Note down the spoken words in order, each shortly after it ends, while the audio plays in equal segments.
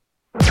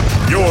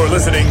You're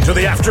listening to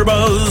the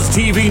AfterBuzz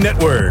TV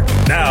network.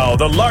 Now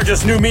the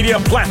largest new media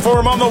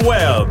platform on the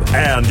web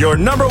and your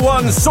number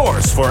one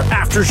source for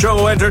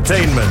after-show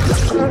entertainment.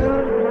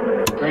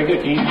 Very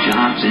good, Dean.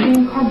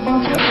 Johnson.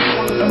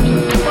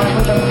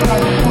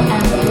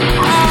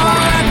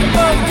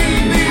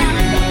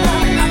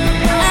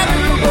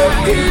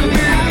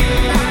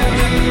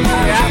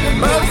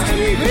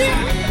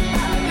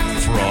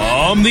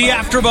 From the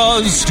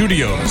AfterBuzz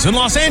Studios in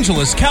Los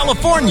Angeles,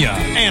 California,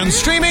 and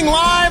streaming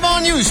live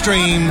on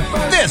Ustream,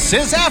 this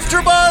is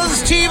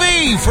AfterBuzz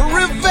TV for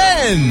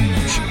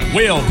Revenge.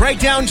 We'll break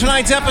down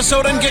tonight's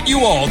episode and get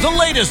you all the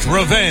latest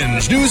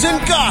revenge news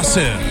and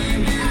gossip.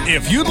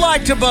 If you'd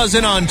like to buzz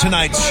in on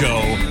tonight's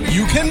show,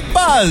 you can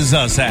buzz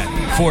us at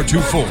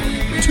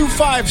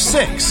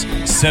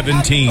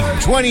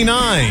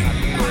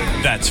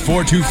 424-256-1729. That's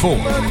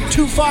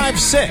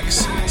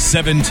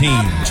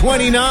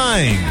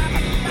 424-256-1729.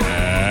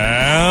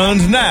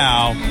 And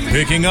now,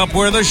 picking up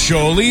where the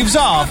show leaves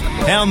off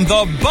and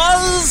the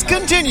buzz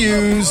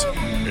continues,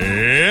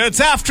 it's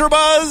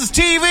AfterBuzz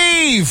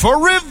TV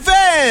for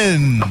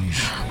Revenge.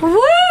 Woo!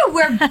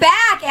 We're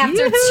back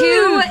after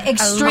two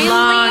extremely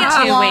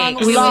long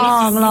weeks.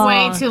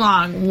 Way too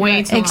long.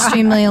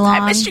 Extremely long. I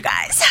missed you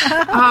guys.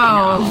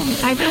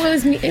 I know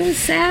it was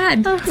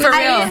sad. For real.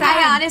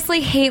 I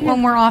honestly hate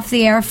when we're off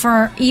the air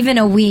for even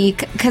a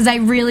week because I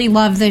really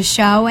love this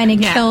show and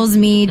it kills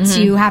me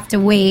to have to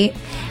wait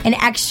an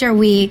extra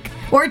week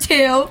or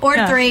two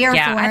or three or four.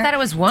 I thought it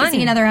was one. To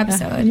see another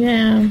episode.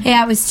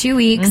 Yeah, it was 2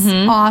 weeks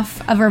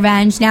off of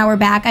Revenge. Now we're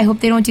back. I hope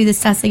they don't do this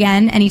to us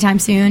again anytime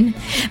soon.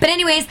 But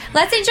anyways,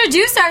 let's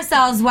introduce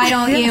ourselves. Why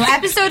don't you?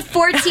 Episode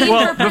 14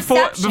 for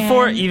Perception.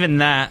 Before even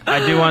that,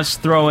 I do want to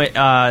throw it.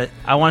 I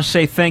want to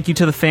say thank you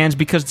to the fans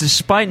because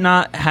despite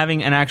not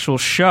having an actual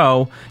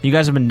show, you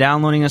guys have been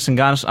downloading us and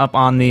got us up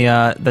on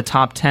the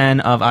top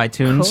 10 of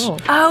iTunes for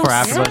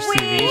AfterBuzz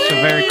TV.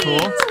 So very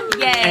cool.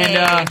 Yay!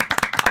 And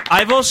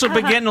I've also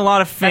been getting a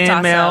lot of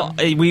fan mail.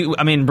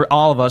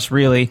 All of us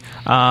really,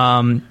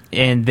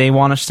 and they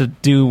want us to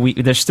do.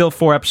 There's still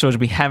 4 episodes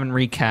we haven't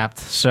recapped,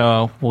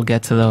 so we'll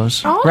get to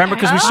those. Remember,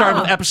 because we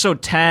started with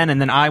episode 10,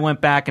 and then I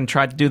went back and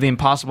tried to do the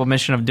impossible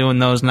mission of doing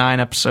those 9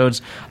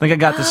 episodes. I think I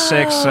got to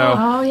 6,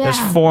 so there's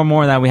 4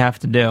 more that we have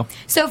to do.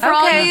 So for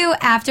all of you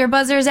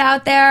AfterBuzzers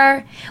out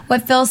there,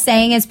 what Phil's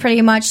saying is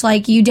pretty much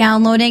like you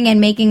downloading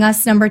and making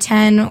us number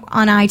 10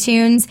 on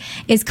iTunes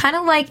is kind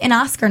of like an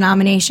Oscar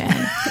nomination.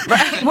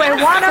 We're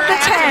one of the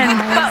 10.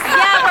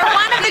 We're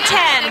one of the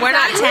 10. We're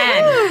not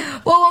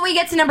 10. Well, when we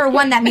get to number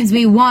 1, that means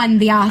we won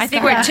the Oscar. I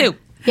think we're at 2.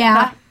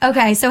 Yeah.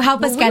 Okay. So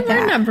help us get there.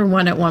 We were number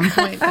 1 at one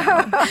point.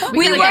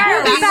 we were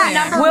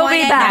number 1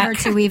 and number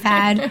 2 we've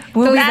had.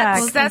 We'll be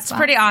back. That's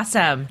pretty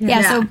awesome.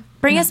 Yeah. So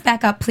bring us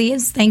back up,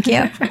 please. Thank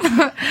you.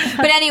 But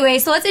anyway,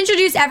 so let's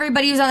introduce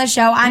everybody who's on the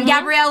show. I'm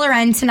Gabrielle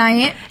Loren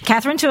tonight.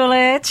 Catherine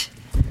Tulich.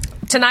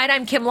 Tonight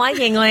I'm Kim Lai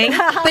Yingling.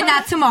 But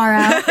not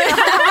tomorrow.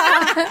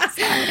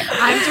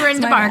 I'm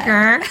Dorinda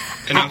Barker.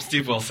 And I'm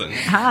Steve Wilson.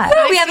 Hi.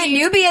 Woo, we have a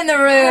newbie in the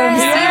room.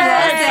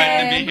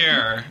 Excited to be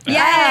here.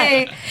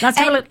 Yay. Let's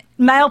have a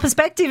male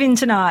perspective in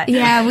tonight.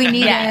 Yeah, we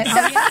need it.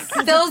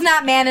 Phil's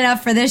not man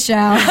enough for this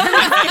show.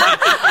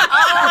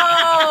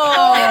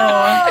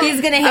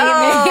 He's going to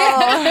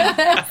hate me.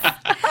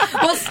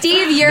 Well,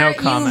 Steve, you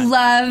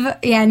love...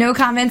 Yeah, no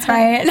comments,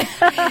 right?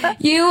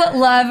 You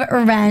love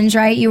Revenge,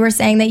 right? You were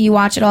saying that you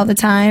watch it all the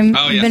time.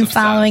 Oh, yes, You've been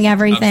following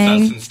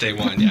everything. Obsessed since day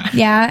one, yeah.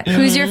 Yeah?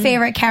 Who's your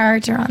favorite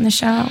character on the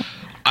show?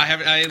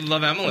 I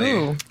love Emily.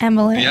 Ooh.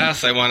 Emily.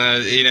 Yes, I want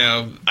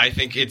to, I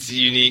think it's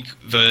unique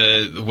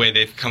the way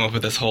they've come up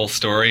with this whole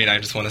story, and I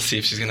just want to see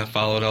if she's going to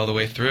follow it all the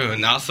way through.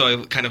 And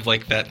also, I kind of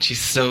like that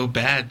she's so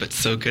bad but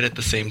so good at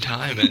the same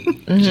time,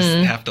 and just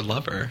have to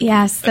love her.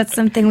 Yes, that's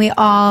something we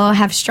all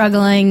have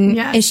struggling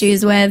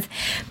issues with.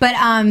 But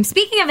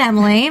speaking of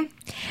Emily,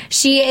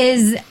 she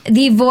is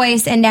the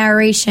voice and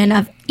narration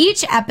of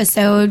each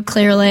episode,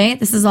 clearly.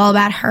 This is all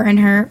about her and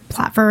her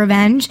plot for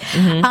revenge.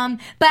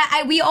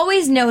 But we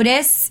always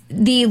notice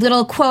the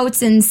little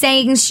quotes and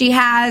sayings she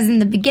has in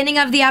the beginning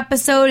of the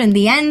episode and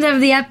the end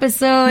of the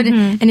episode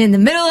and in the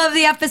middle of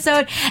the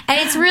episode. And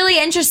it's really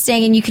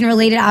interesting, and you can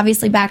relate it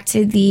obviously back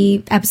to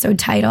the episode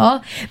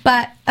title.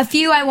 But a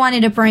few I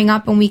wanted to bring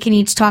up, and we can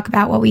each talk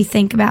about what we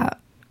think about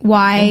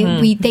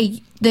why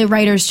the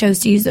writers chose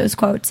to use those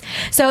quotes.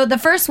 So the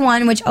first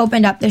one, which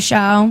opened up the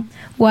show,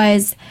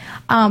 was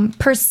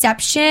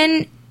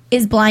perception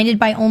is blinded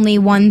by only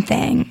one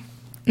thing.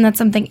 And that's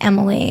something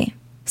Emily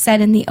said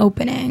in the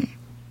opening.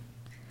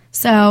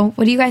 So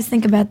what do you guys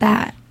think about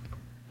that?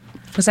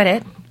 Was that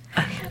it?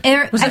 I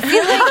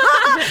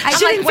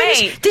feel like...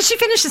 Wait. Did she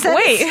finish the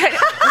sentence? Wait.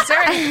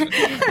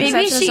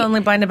 Maybe she's only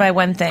blinded by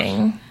one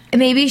thing.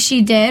 Maybe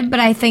she did,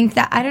 but I think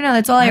that, I don't know,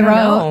 that's all I wrote.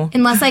 Know.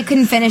 Unless I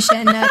couldn't finish it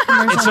in the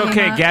commercial. It's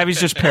okay,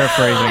 Gabby's just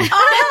paraphrasing.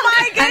 Oh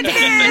my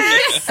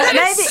goodness! That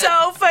is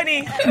so funny.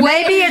 funny.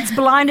 Maybe it's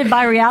blinded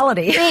by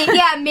reality.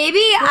 Yeah, maybe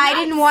I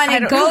didn't want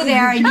to go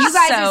there, and you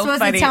guys are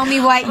supposed to tell me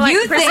what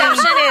you think.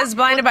 Perception is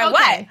blinded by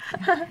what?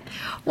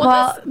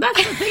 Well,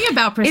 that's the thing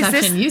about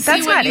perception. You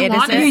see what you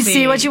want to see. You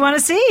see what you want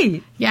to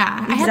see.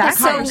 Yeah, I had that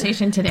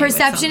conversation today.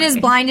 Perception is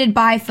blinded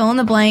by fill in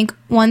the blank.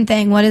 One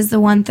thing. What is the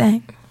one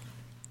thing?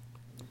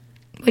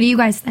 What do you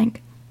guys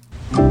think?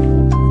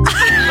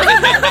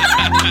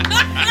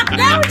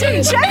 Now we're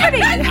doing Jeopardy.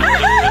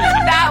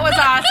 That was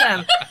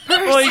awesome.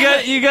 Well,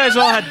 you guys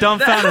all had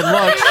dumbfounded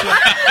looks.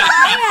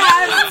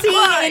 I have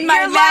tea in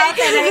my mouth,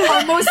 and I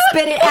almost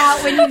spit it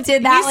out when you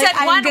did that. You said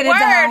one word.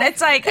 Die.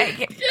 It's like, I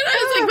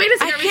was like, wait a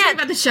second. Are we talking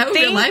about the show?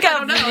 Think Real life? I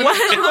don't know.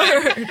 one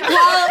word.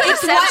 Well,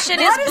 Perception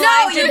is no,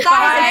 blinded you guys,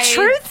 by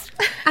Truth.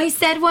 I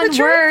said one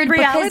word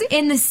Reality? because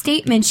in the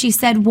statement she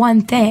said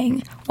one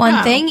thing.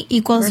 One thing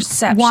equals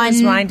perception one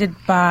is blinded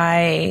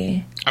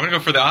by. I'm going to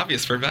go for the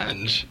obvious,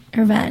 revenge.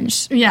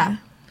 revenge. Yeah.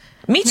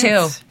 Me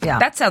too. Yeah.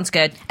 That sounds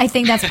good. I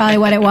think that's probably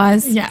what it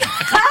was. Yeah.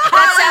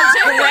 That sounds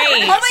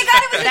great. Oh my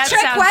god, it was a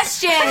trick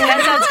question.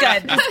 That sounds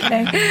good.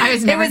 I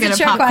was never going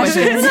to pop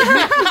question. quizzes.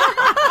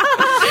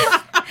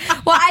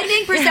 Well, I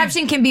think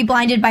perception can be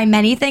blinded by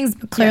many things,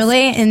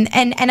 clearly, and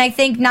I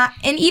think not,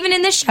 and even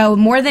in this show,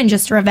 more than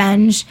just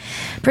revenge,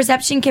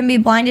 perception can be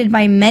blinded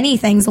by many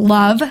things.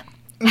 Love,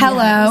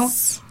 hello,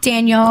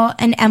 Daniel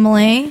and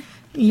Emily.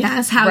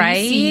 Yes, how you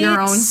see your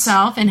own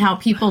self and how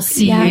people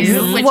see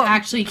you, which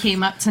actually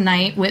came up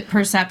tonight with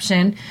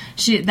perception.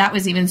 That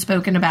was even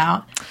spoken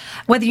about.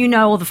 Whether you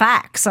know all the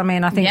facts. I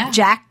mean, I think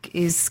Jack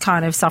is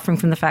kind of suffering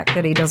from the fact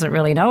that he doesn't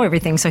really know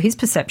everything, so his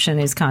perception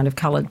is kind of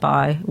coloured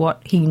by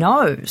what he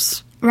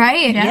knows.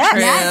 Right.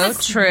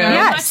 Yes. True.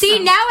 Yes. See,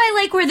 now I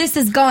like where this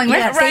is going.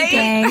 We're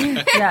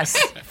thinking.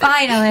 Yes.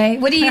 Finally.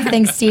 What do you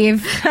think,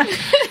 Steve?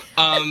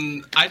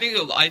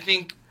 I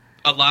think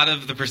a lot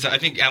of I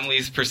think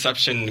Emily's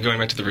perception, going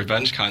back to the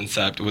revenge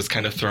concept, was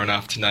kind of thrown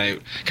off tonight.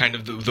 Kind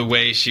of the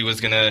way she was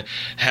going to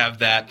have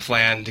that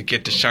plan to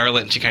get to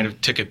Charlotte, and she kind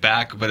of took it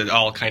back, but it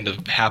all kind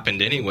of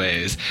happened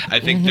anyways. I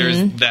think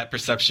there's that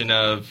perception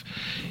of,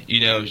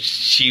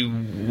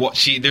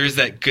 there's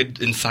that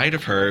good inside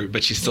of her,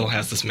 but she still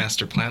has this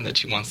master plan that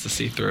she wants to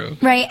see through.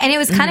 Right. And it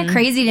was kind of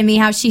crazy to me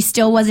how she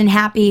still wasn't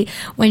happy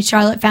when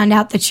Charlotte found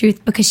out the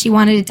truth because she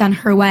wanted it done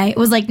her way. It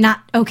was like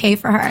not okay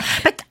for her.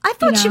 But I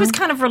thought she was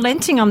kind of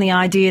relenting on the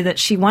idea that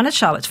she wanted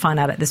Charlotte to find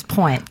out at this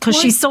point because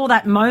she saw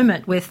that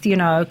moment with,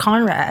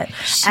 Conrad.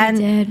 She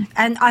did.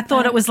 And I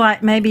thought it was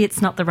like maybe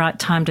it's not the right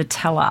time to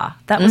tell her.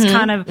 That was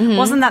kind of,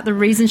 wasn't that the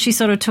reason she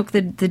sort of took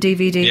the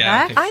DVD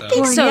back? I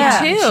think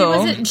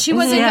so too. She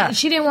wasn't.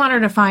 She didn't want her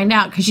to find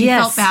out because she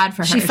felt bad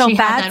for her. She felt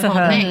bad for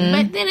her.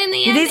 But then in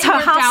the end, it is her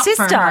half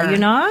sister,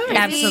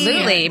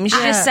 Absolutely. I mean, she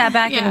just sat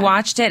back and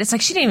watched it. It's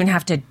like she didn't even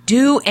have to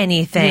do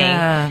anything.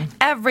 Yeah.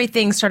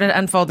 Everything started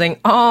unfolding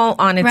all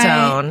on its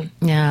own.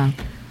 Yeah.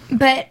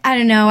 But I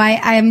don't know.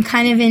 I'm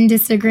kind of in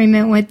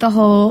disagreement with the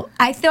whole.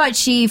 I thought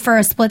she, for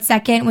a split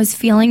second, was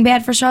feeling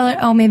bad for Charlotte.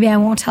 Oh, maybe I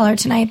won't tell her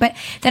tonight. But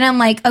then I'm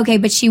like, okay,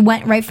 but she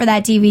went right for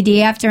that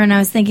DVD after, and I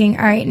was thinking,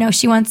 all right, no,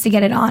 she wants to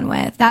get it on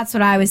with. That's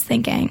what I was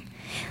thinking.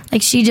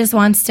 Like, she just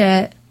wants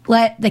to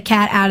let the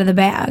cat out of the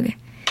bag.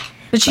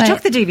 But she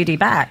took the DVD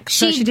back,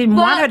 so she didn't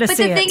want her to see it.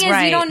 But the thing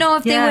is, you don't know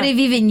if they would have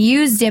even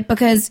used it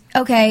because,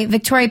 okay,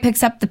 Victoria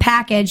picks up the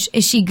package.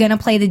 Is she going to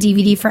play the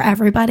DVD for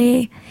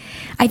everybody?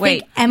 I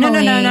think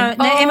Emily... No.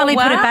 Emily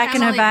put it back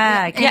in her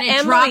bag. Yeah,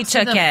 Emily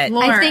took it.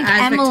 I think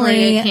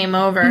Emily came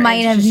over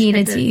might have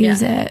needed to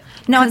use it.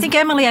 No, I think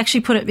Emily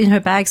actually put it in her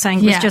bag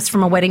saying it was just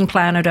from a wedding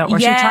planner, or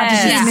she tried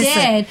to dismiss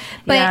it.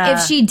 But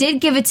if she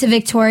did give it to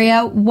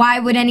Victoria, why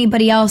would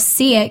anybody else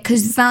see it?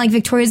 Because it's not like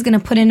Victoria's going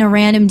to put in a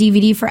random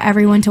DVD for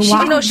everyone to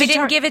watch. No, she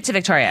didn't give it to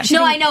Victoria.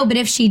 No, I know, but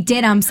if she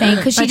did, I'm saying,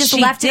 because she just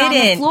left it on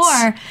the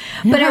floor.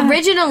 But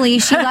originally,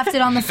 she left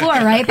it on the floor,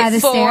 right, by the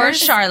stairs?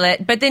 For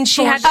Charlotte, but then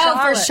she had...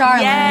 Oh, for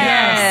Charlotte.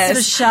 Yes.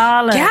 For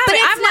Charlotte. Yeah, but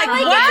I'm like,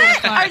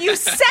 what are you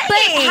saying?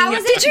 But how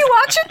is it? Did you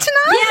watch it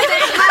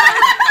tonight?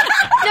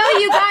 No,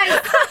 you guys,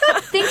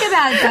 think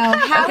about it, though.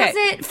 How is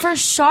it for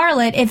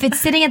Charlotte if it's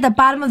sitting at the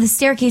bottom of the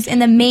staircase in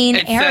the main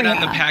area? It said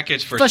on the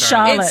package for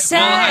Charlotte. It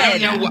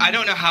said... Well, I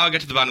don't know how I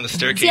got to the bottom of the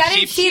staircase. See, I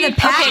didn't see the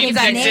package She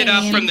picked it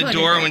up from the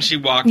door when she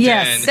walked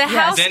in. The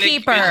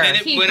housekeeper. Then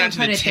it went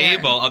onto the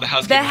table. Oh, the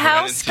housekeeper. The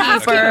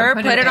housekeeper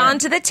put it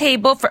onto the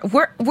table for...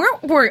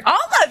 We're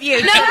all of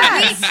you. No,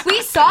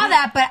 we saw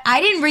that, but I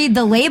didn't read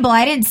the label.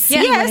 I didn't see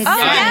what it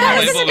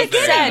said. It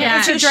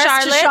said to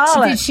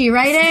Charlotte. Did she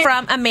write it?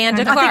 From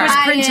Amanda Clark.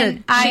 I think it was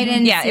printed. I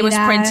didn't see it was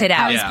that. printed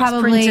out. I was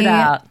probably printed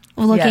out.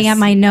 looking at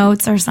my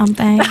notes or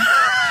something.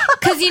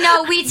 Because,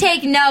 we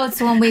take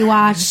notes when we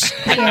watch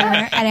here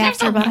at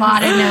AfterBuzz. There's a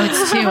lot of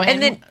notes, too.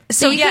 And then,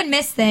 so you can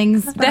miss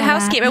things. The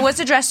housekeeper, it was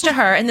addressed to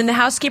her, and then the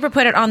housekeeper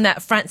put it on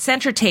that front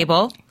center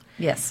table.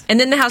 Yes. And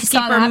then the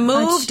housekeeper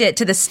moved it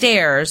to the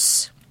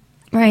stairs.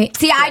 Right.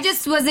 See,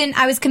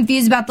 I was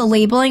confused about the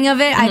labeling of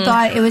it. I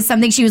thought it was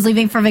something she was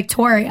leaving for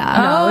Victoria.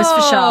 No, it was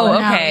for Charlotte.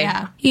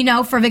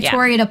 Okay. For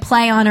Victoria to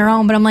play on her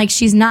own. But I'm like,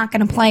 she's not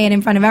going to play it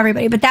in front of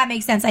everybody. But that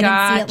makes sense. I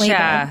didn't see it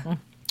labeled.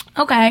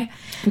 Okay.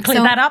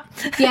 Clear that up?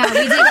 Yeah,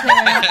 we did clear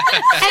it up.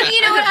 And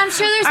you know what? I'm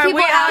sure there's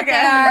people out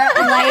there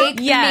like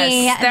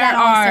me that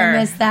also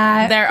miss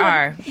that. There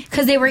are.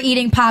 Because they were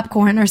eating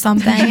popcorn or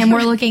something and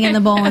we're looking in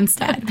the bowl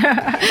instead.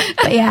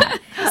 But yeah.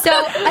 So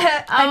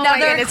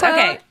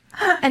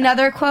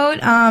another quote.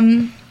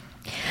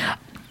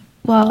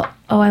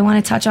 I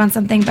want to touch on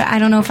something, but I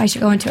don't know if I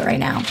should go into it right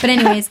now. But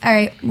anyways, all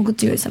right, we'll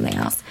do something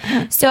else.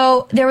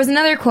 So there was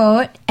another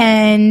quote,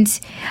 and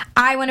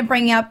I want to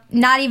bring up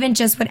not even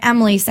just what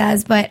Emily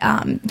says, but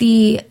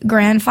the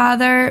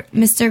grandfather,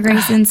 Mr.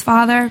 Grayson's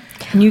father.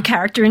 New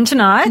character in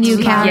tonight.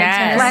 New character.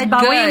 Yes. Played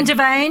by William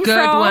Devane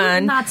from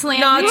one. Knots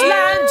Landing. Knots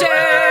Landing.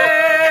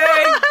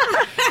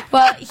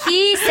 Well,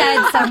 he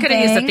said something. I could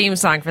have used the theme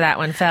song for that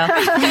one, Phil.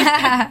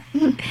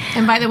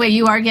 And by the way,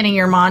 you are getting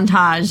your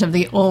montage of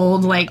the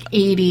old,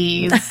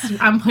 80s.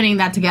 I'm putting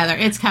that together.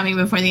 It's coming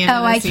before the end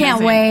of the season. I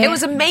can't wait. It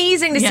was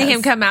amazing to see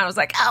him come out. I was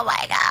like, oh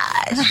my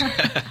gosh.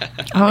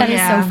 That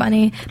is so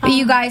funny. But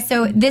you guys,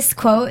 so this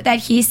quote that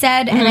he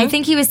said, and I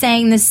think he was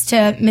saying this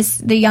to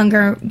the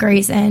younger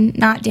Grayson,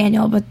 not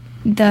Daniel, but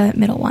the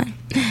middle one,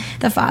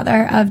 the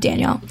father of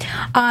Daniel.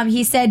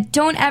 He said,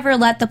 "Don't ever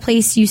let the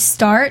place you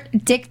start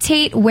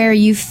dictate where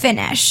you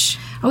finish."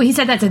 Oh, he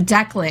said that to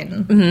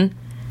Declan. Mm-hmm.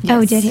 Yes.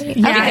 Oh, did he?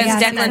 Yeah,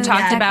 because Declan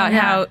talked about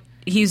how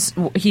he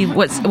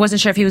wasn't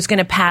sure if he was going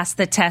to pass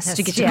the test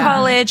to get to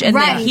college, and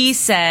then he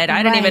said,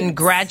 "I didn't even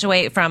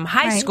graduate from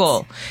high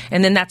school,"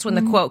 and then that's when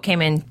the quote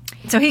came in.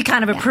 So he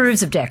kind of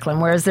approves of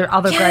Declan, whereas the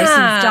other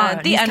Graysons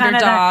don't. The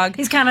underdog.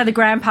 He's kind of the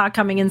grandpa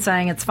coming in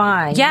saying it's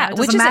fine. Yeah,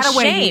 which is a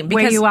shame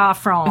where you are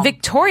from.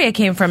 Victoria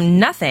came from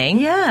nothing.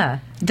 Yeah.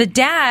 The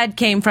dad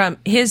came from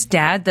his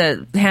dad,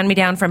 the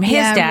hand-me-down from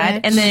his dad,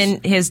 Rich. and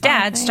then his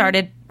dad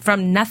started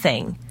from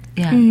nothing.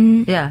 Yeah.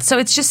 Yeah. So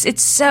it's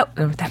so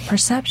that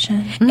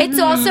perception. It's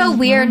also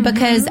weird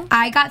because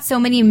I got so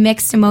many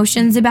mixed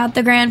emotions about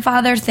the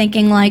grandfather,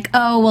 thinking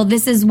oh, well,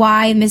 this is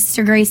why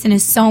Mr. Grayson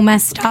is so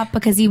messed up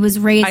because he was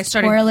raised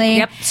poorly.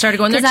 Yep, started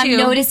going there too. Because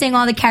I'm noticing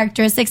all the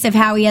characteristics of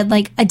how he had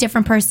a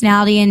different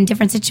personality in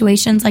different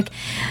situations.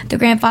 The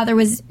grandfather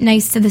was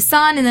nice to the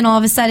son, and then all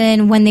of a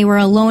sudden, when they were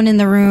alone in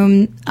the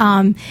room,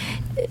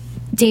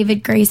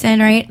 David Grayson,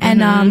 right,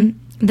 and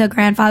the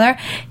grandfather.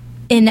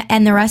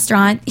 In the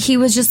restaurant, he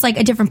was just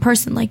a different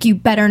person. You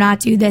better not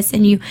do this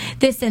and you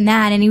this and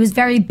that, and he was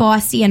very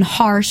bossy and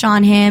harsh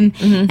on him.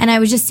 And I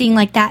was just seeing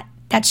that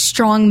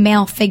strong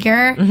male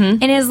figure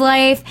in his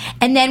life.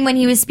 And then when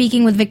he was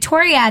speaking with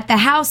Victoria at the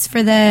house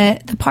for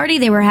the party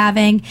they were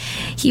having,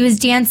 he was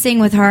dancing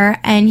with her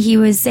and he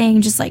was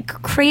saying just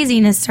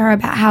craziness to her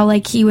about how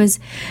he was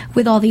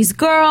with all these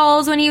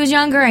girls when he was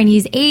younger, and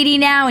he's 80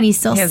 now and he's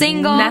still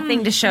single.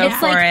 Nothing to show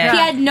for it. He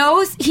had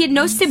no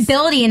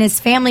stability in his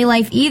family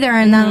life either.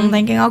 And then I'm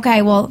thinking,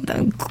 okay, well,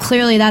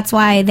 clearly that's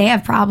why they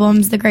have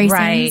problems, the Graysons.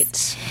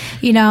 Right.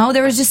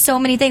 There was just so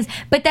many things.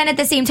 But then at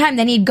the same time,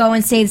 then he'd go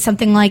and say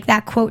something like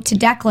that quote to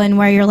Declan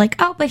where you're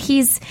oh, but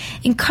he's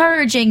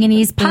encouraging and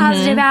he's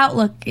positive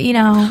outlook,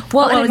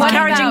 Well,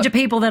 encouraging to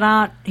people that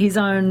aren't his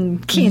own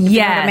kin.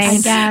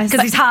 Yes.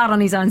 Because he's hard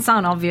on his own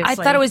son, obviously. I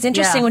thought it was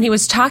interesting when he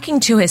was talking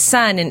to his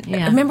son, and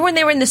remember when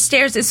they were in the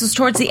stairs, this was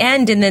towards the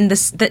end, and then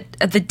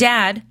the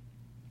dad,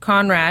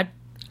 Conrad,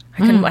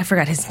 I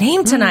forgot his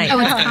name tonight. Oh,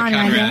 it's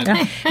Conrad.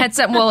 Had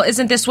said, well,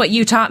 isn't this what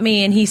you taught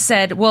me? And he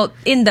said, well,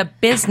 in the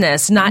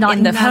business, not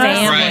in the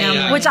family. Right,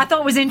 yeah. Which I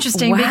thought was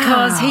interesting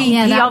because he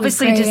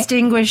obviously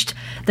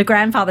the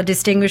grandfather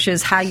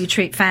distinguishes how you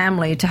treat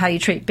family to how you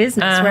treat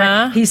business,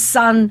 where his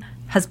son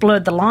has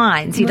blurred the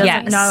lines. He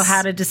doesn't know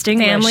how to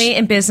distinguish. Family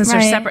and business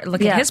are separate.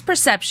 Look at his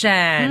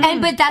perception.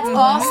 But that's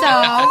also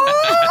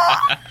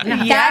that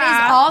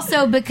is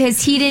also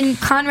because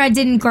Conrad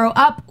didn't grow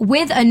up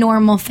with a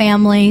normal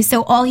family,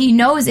 so all he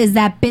knows is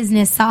that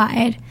business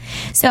side.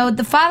 So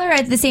the father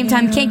at the same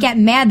time can't get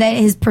mad that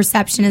his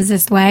perception is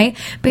this way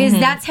because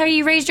that's how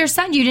you raised your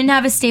son. You didn't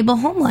have a stable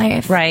home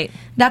life. Right.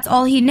 That's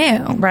all he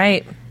knew.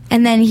 Right.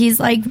 And then he's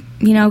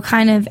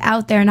kind of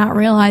out there not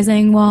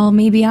realizing, well,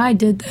 maybe I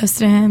did this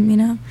to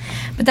him,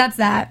 But that's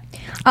that.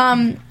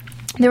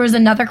 There was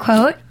another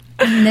quote,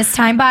 this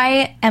time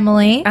by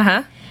Emily.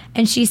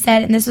 And she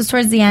said, and this was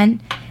towards the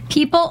end,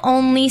 people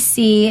only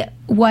see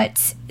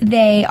what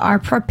they are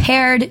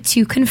prepared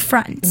to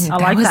confront. I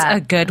like that. That was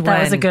a good one.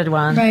 That was a good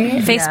one. Right?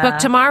 Facebook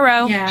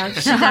tomorrow. Yeah.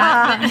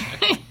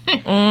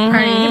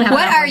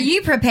 What are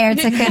you prepared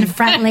to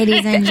confront,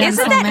 ladies and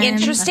gentlemen? Isn't that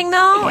interesting,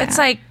 though? Yeah. It's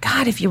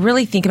God, if you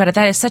really think about it,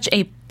 that is such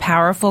a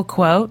powerful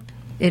quote.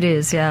 It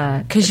is,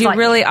 yeah. Because you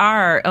really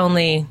are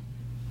only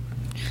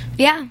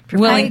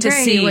willing to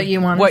see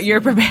what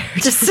you're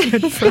prepared to see. You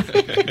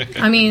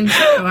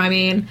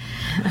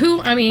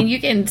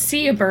can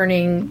see a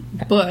burning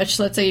bush.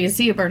 Let's say you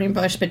see a burning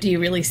bush, but do you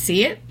really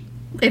see it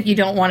if you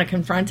don't want to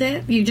confront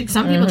it?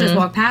 Some people just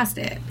walk past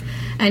it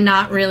and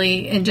not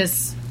really, and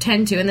just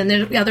tend to. And then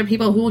there's other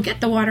people who will get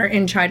the water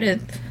and try to,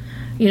 put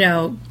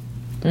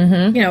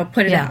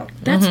it out.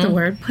 That's the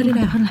word, put it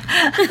out.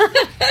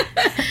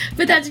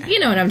 But that's,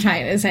 what I'm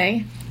trying to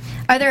say.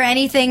 Are there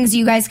any things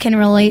you guys can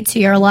relate to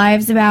your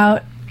lives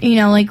about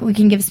like we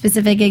can give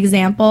specific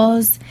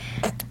examples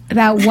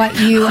about what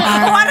you are.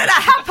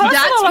 How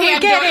personal are we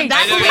getting?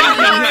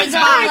 This is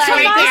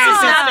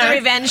not the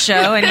revenge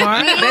show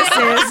anymore.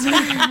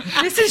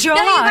 This is your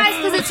No, you life. guys,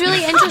 because it's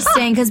really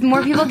interesting. Because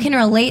more people can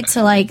relate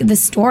to like the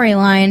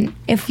storyline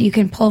if you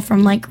can pull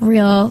from like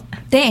real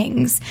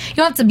things. You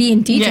don't have to be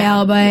in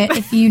detail, but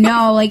if you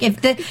know, like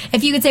if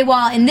you could say,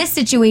 well, in this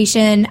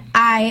situation, you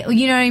know what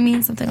I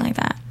mean, something like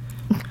that.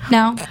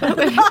 No.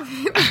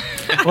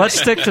 Let's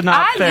stick to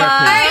not therapy.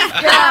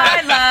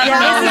 I love this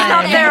is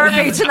not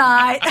therapy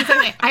tonight.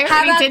 I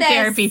already did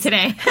therapy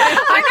today.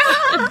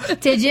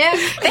 Did you?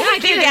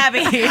 Thank you,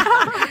 Gabby.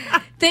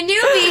 The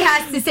newbie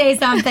has to say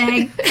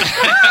something.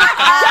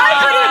 I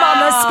put him on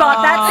the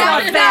spot. That's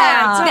not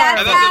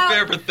fair. That's a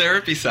fair for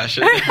therapy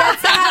session.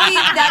 That's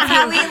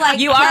how we like.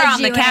 You are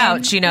on the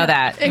couch. You know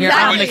that. Exactly. You're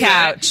on the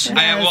couch.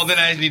 Well, then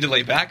I need to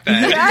lay back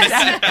then.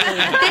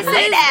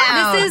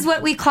 This is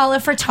what we call a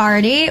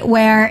fraternity,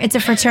 where it's a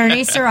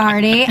fraternity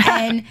sorority,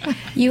 and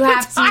you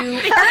have to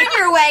earn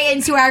your way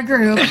into our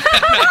group.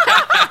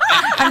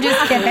 I'm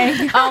just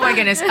kidding. Oh my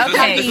goodness.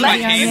 Okay, This is my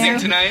hazing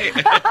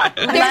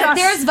tonight.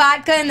 There's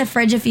vodka in the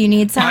fridge if you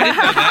need some.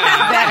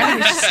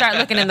 Start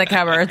looking in the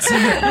cupboards.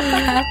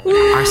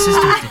 Our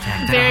systems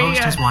detect that our host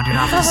has wandered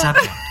off the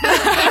subject.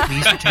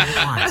 Please return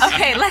at once.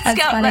 Okay, let's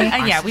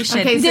go. Yeah, we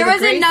should. Okay, so There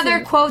was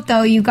another quote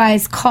though you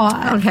guys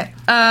caught. Okay.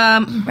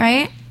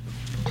 Right?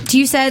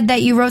 You said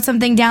that you wrote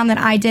something down that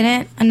I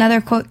didn't. Another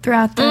quote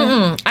throughout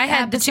the. I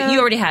had the two. You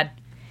already had.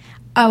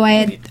 Oh, I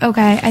had.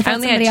 Okay, I thought I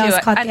only had somebody two.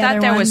 else caught the I thought other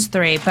there one. was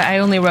three, but I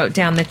only wrote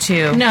down the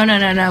two. No.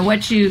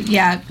 What you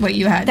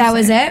had. That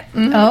was it.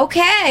 Mm-hmm.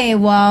 Okay,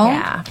 well,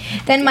 Yeah.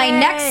 then my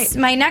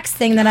next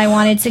thing that I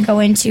wanted to go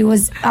into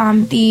was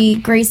the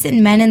Grace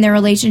and men and their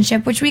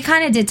relationship, which we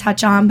kind of did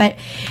touch on, but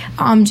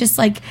just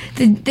like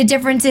the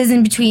differences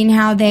in between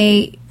how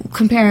they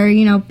compare,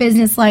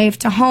 business life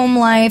to home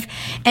life,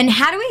 and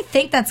how do we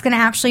think that's going to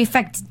actually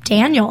affect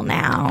Daniel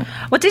now?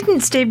 Well,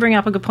 didn't Steve bring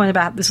up a good point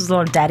about this was a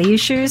lot of daddy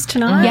issues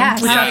tonight?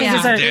 Yes. Which I think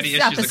is Daddy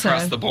issues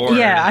across the board.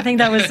 Yeah, I think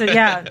that was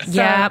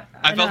Yep.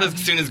 I felt as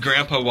soon as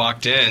Grandpa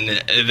walked in,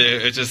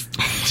 it just,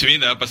 to me,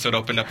 the episode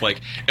opened up like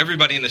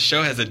everybody in the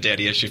show has a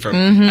daddy issue. From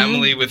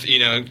Emily with,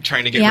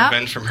 trying to get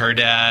revenge from her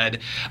dad.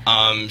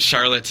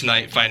 Charlotte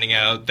tonight finding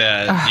out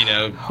that,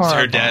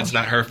 her dad's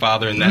not her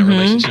father in that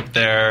relationship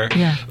there.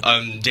 Yeah.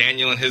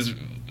 Daniel and his,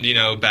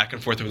 back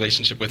and forth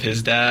relationship with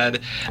his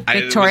dad.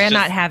 Victoria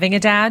not having a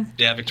dad.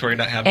 Yeah, Victoria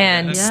not having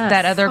And a dad.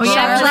 that other girl.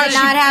 Charlotte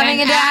not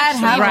having a dad.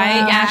 Ashley,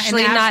 Right,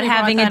 Ashley not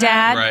having a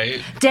dad. Right.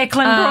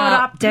 Declan brought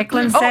up.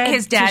 Declan said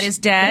his dad is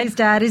dead. His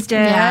dad is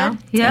dead. Yeah.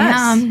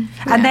 Yes.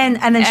 And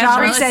then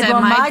Charlotte said,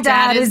 "Well, my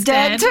dad is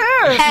dead too."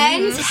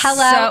 And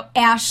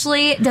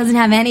Ashley doesn't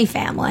have any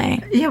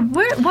family. Yeah.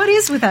 What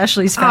is with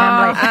Ashley's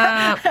family?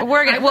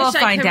 We'll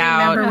find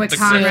out. Remember what The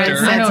Conrad sister.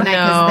 said I don't tonight,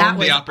 'cause know. that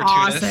was The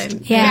opportunist.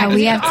 awesome. Yeah,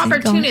 we have to go-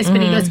 opportunist,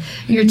 but he goes,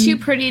 "You're too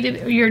pretty To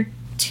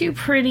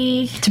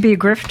be a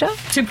grifter?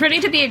 too pretty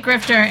to be a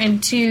grifter,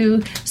 and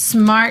too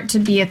smart to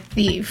be a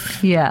thief."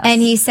 Yes.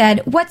 And he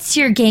said, "What's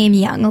your game,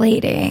 young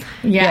lady?"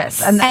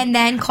 Yes, And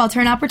then called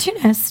her an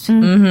opportunist.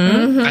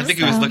 I think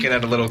he was looking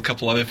at a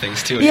couple other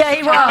things too. Yeah,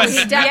 he was.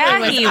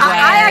 He was.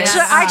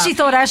 I actually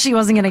thought Ashley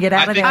wasn't going to get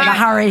out of there in a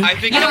hurry. I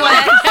think You know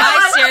what?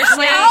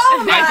 Seriously?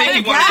 I think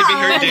he wanted to be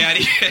her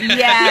daddy.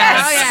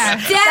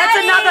 Yes.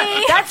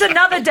 That's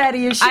another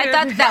daddy issue. I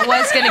thought that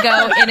was going to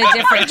go in a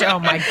different. Oh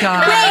my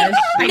god!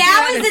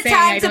 Now is the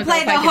time to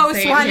play the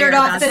host wandered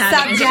off the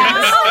subject.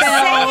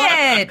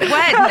 Say it.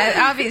 What?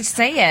 Obviously,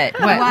 say it.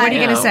 What are you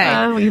going to say?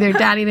 Either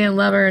Daddy didn't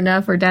love her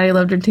enough, or Daddy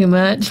loved her too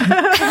much.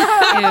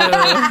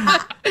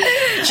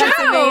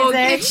 True.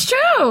 It's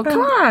true.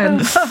 Come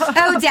on.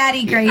 Oh,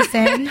 Daddy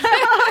Grayson.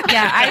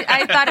 Yeah,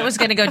 I thought it was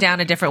going to go down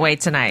a different way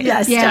tonight.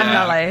 Yes,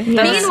 definitely.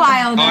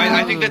 Meanwhile, Oh,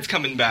 I think that's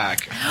coming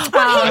back.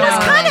 Well, he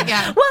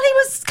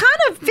was kind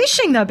of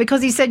fishing though,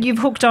 because he said you've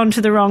hooked on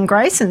to the wrong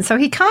Grayson. So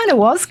he kind of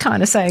was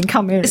saying,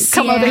 "Come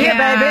over here,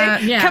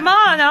 baby. Yeah. Come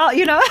on, Oh,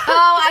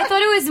 I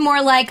thought it was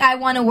more like I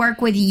want to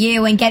work with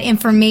you and get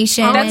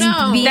information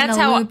and be in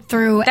the loop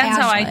through That's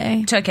how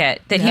Ashley. I took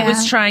it. That he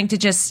was trying to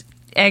just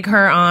egg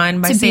her on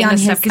by To be saying on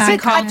this his stuff because he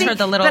side. called her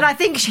the little. But I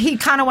think he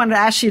kind of wanted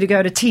Ashley to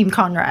go to Team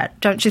Conrad,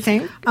 don't you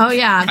think? Oh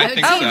yeah. I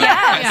think so.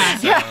 yes. I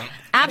think so.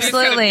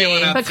 Absolutely. He's kind of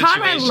feeling out But the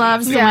Conrad situation.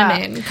 loves the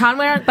women.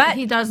 Conrad, But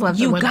he does love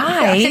the you women.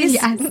 guys.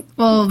 Yes.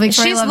 Well,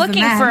 Victoria She's loves the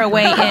looking men. for a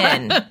way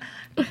in.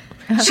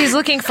 She's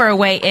looking for a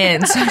way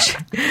in. So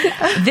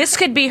this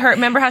could be her.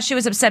 Remember how she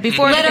was upset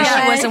before because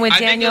she wasn't with I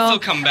think Daniel? this will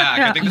come back.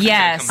 I think this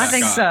Yes. is gonna I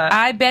think come so. back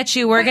I bet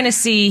you we're going to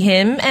see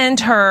him and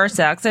her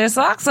sexy.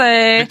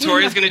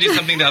 Victoria's going to do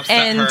something to upset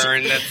And her,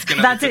 and that's going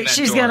to That's it.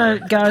 She's going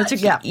to go to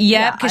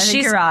Yeah, because I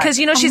think you're right.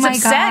 she's my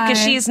upset because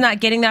God. she's not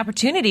getting the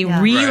opportunity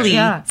really Right.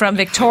 Yeah. from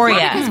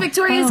Victoria. Because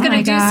Victoria's going to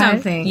do God.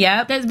 something.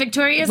 Yep. That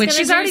Victoria's Which going to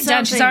she's do already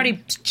done. She's something.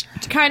 already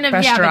kind of,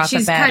 brushed yeah, her but off the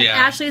she's bat. kind of, Yeah.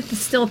 Ashley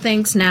still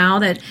thinks now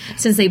that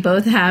since they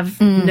both have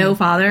no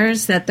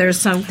fathers, that there's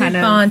some kind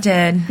of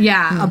bonded.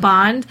 a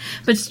bond.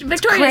 But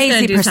Victoria's Crazy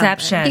gonna do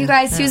perception. You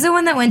guys, who's the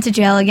one that went to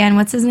jail again?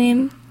 What's his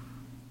name?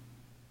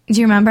 Do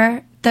you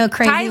remember the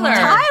crazy one?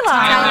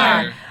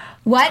 Tyler.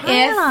 What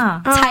if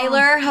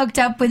Tyler hooked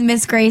up with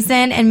Miss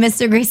Grayson and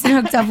Mr. Grayson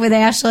hooked up with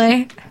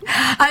Ashley?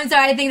 I'm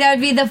sorry, I think that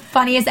would be the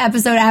funniest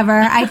episode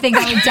ever. I think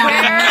I would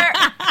die.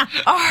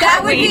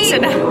 That would be.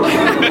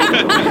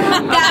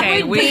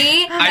 That would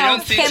be. I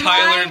don't see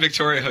Tyler and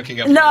Victoria hooking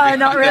up. No,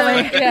 not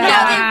really. No,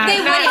 they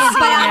wouldn't.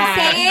 But I'm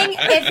saying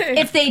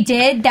if they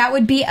did, that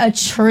would be a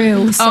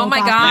true soap Oh my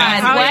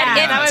God! opera. What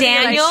if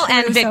Daniel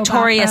and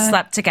Victoria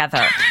slept together?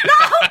 No,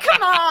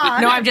 come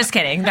on. No, I'm just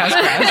kidding. That was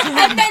gross.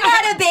 And then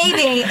had a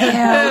baby.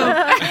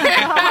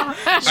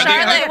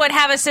 Charlotte would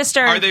have a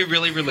sister. Are they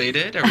really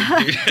related?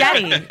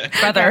 Daddy,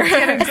 brother,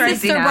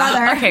 Sister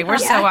brother. Okay, we're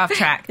so off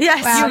track.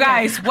 Yes, you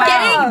guys. Wow.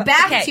 Getting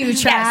back to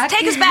track. Yes.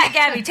 Take us back,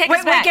 Gabby. Take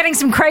us back. We're getting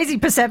some crazy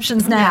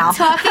perceptions now.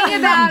 Talking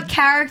about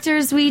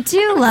characters we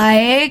do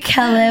like.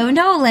 Hello,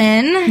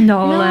 Nolan.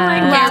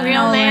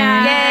 Gabrielle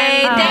Loren.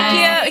 Yay!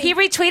 Thank you. He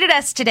retweeted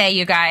us today,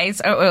 you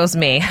guys. Oh, it was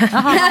me.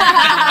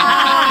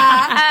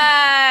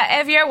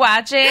 If you're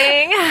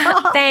watching,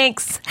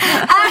 thanks.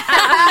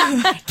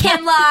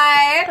 Kim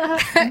Lai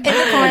in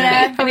the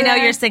corner. We know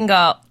you're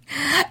single.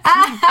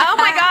 Oh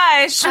my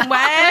gosh!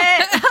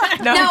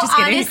 What? No, I'm just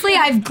kidding. Honestly,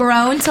 I've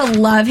grown to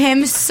love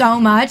him so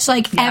much.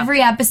 Like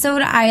every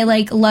episode, I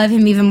love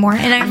him even more.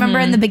 And I remember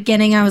in the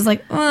beginning, I was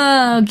like,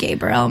 "Oh,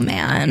 Gabriel,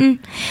 man."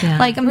 Yeah.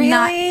 Like I'm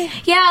not.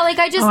 Yeah, like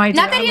I just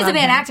not that he's a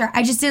bad actor.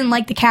 I just didn't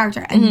like the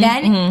character. And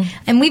then,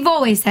 and we've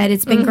always said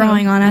it's been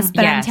growing on us.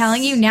 But I'm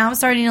telling you now, I'm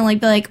starting to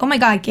be like, "Oh my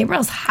God,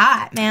 Gabriel's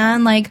hot,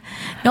 man!" Like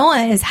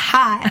Nolan is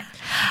hot.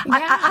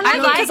 I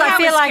like how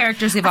his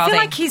character's evolving. I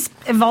feel like he's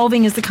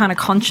evolving as the kind of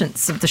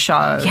conscience of the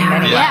show.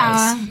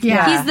 Yeah.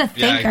 He's the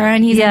thinker,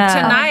 and he's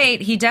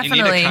tonight. He definitely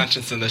you need a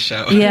conscience in the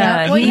show.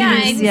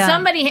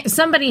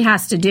 Somebody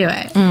has to do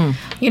it.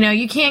 You know,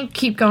 you can't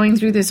keep going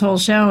through this whole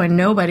show and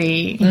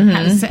nobody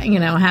has,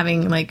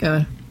 having like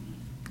a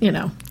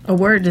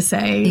word to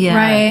say. Yeah.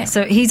 Right.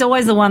 So he's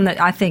always the one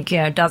that I think,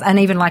 does. And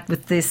even like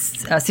with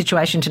this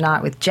situation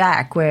tonight with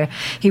Jack, where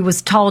he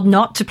was told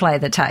not to play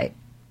the tape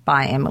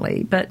by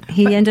Emily, but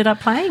he ended up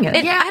playing it.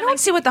 I don't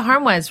see what the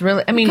harm was,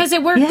 really. I mean, because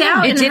it worked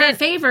out in her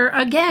favor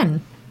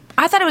again.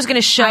 I thought it was going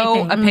to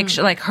show a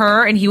picture like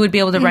her, and he would be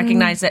able to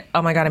recognize that.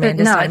 Oh my God,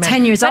 Amanda's no,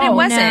 10 years old. But it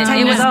wasn't. No.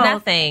 It was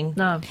nothing.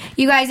 No,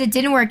 you guys, it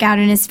didn't work out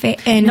in his not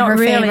her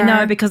really. favor.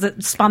 No, because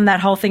it spun that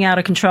whole thing out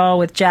of control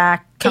with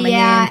Jack coming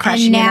in,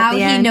 crashing and now in at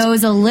the end. he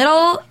knows a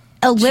little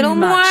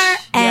more,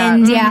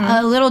 and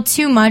a little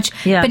too much,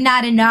 but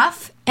not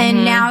enough.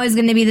 And now is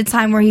going to be the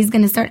time where he's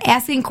going to start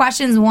asking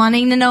questions,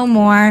 wanting to know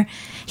more.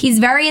 He's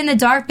very in the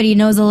dark, but he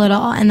knows a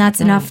little, and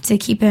that's enough to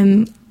keep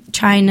him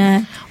trying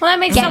to. Well, that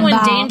makes someone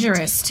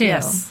dangerous too.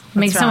 Yes,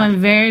 makes someone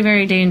very,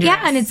 very dangerous.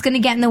 Yeah, and it's going to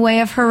get in the way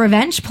of her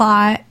revenge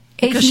plot.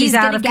 Because she's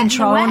out of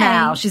control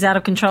now. She's out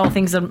of control.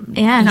 Things are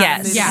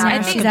I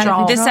think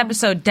this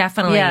episode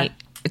definitely.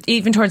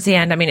 Even towards the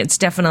end, I mean, it's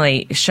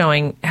definitely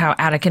showing how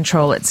out of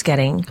control it's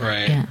getting.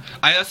 Right. Yeah.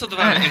 I also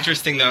found it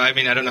interesting, though. I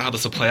mean, I don't know how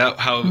this will play out.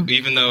 How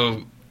even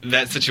though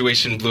that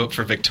situation blew up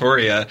for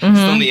Victoria,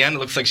 still in the end, it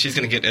looks like she's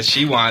going to get as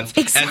she wants.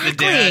 Exactly. As the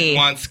dad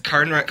wants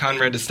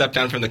Conrad to step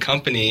down from the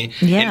company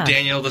and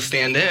Daniel to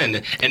stand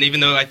in. And even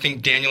though I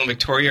think Daniel and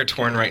Victoria are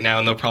torn right now,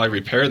 and they'll probably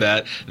repair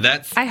that,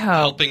 that's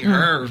helping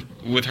her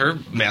with her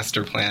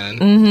master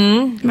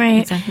plan.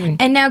 Right. Exactly.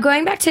 And now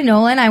going back to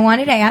Nolan, I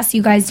wanted to ask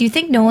you guys, do you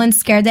think Nolan's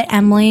scared that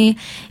Emily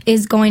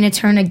is going to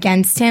turn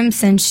against him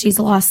since she's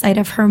lost sight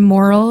of her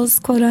morals,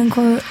 quote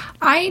unquote?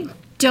 I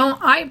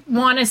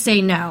want to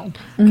say no,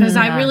 because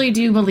I really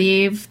do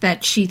believe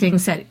that she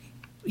thinks that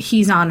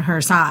he's on her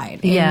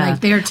side. And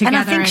like they're together, and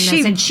I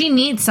think she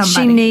needs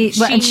somebody.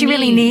 She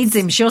really needs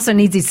him. She also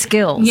needs his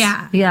skills.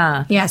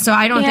 Yeah. So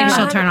I don't think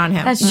she'll turn on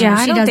him. That's true.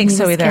 I don't think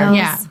so either.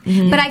 Skills.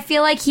 Yeah. But I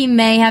feel like he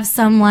may have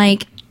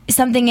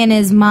something in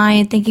his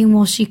mind thinking,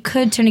 well, she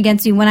could turn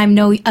against me when I'm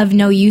of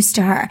no use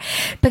to her,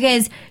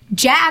 because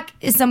Jack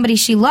is somebody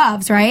she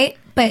loves, right?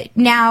 But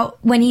now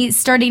when he's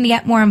starting to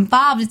get more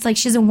involved, it's like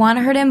she doesn't want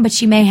to hurt him, but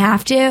she may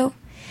have to,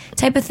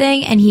 type of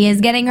thing. And he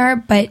is getting her,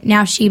 but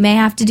now she may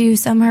have to do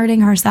some hurting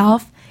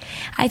herself.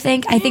 I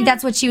think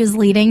that's what she was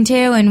leading to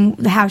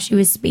and how she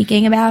was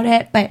speaking about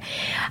it. But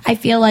I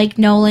feel like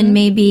Nolan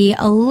may be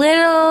a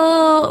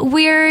little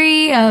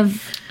weary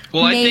of.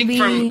 Well, I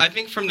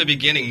think from the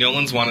beginning,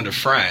 Nolan's wanted a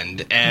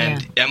friend,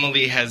 and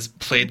Emily has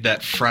played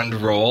that friend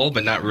role,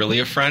 but not really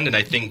a friend. And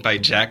I think by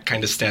Jack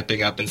kind of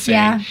stepping up and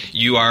saying,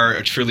 "You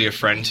are truly a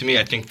friend to me,"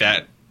 I think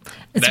that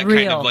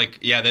real. kind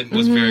of that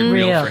was very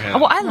real for him.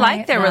 Well, I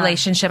like their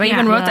relationship. I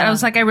even wrote that. I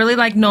was like, I really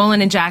like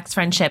Nolan and Jack's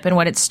friendship and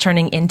what it's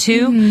turning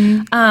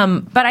into.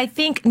 But I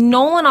think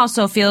Nolan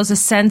also feels a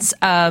sense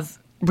of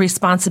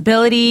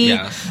responsibility,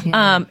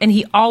 and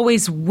he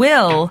always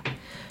will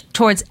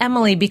towards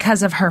Emily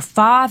because of her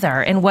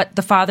father and what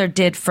the father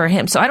did for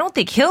him. So I don't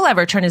think he'll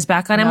ever turn his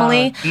back on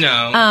Emily.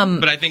 No,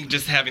 but I think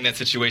just having that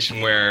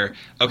situation where,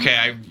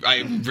 okay,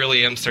 I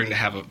really am starting to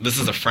have this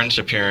is a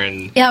friendship here,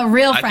 and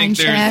real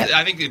friendship.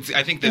 I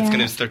think that's going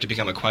to start to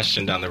become a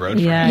question down the road.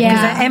 Yeah,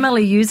 because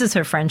Emily uses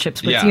her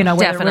friendships with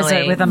whether it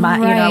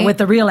was with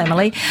the real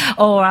Emily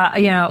or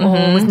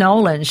or with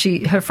Nolan.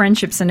 Her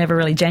friendships are never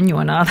really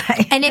genuine, are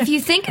they? And if you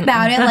think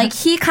about it, like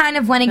he kind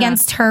of went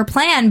against her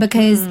plan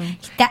because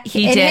it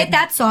hit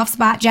that soft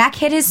spot. Jack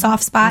hit his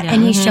soft spot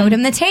and he showed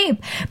him the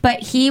tape, but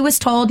he was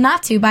told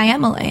not to by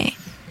Emily.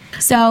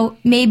 So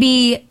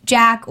maybe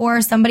Jack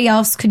or somebody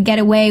else could get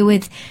away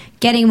with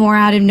getting more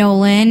out of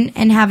Nolan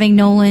and having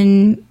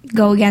Nolan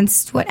go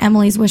against what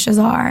Emily's wishes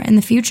are in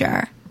the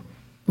future.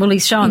 Well,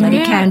 he's shown that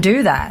he can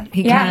do that.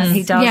 He can.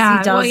 He does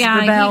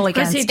rebel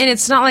against. And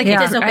it's not like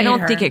I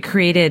don't think it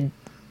created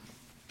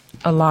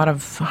a lot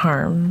of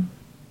harm.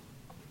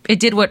 It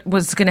did what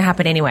was going to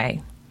happen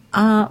anyway.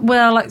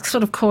 Well, it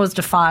sort of caused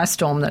a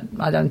firestorm that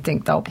I don't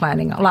think they were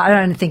planning on. I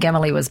don't think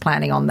Emily was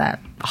planning on that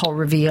whole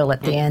reveal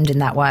at the end in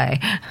that way.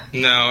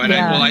 No, and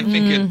I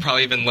think it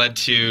probably even led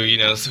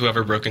to,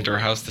 whoever broke into her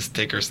house to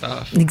take her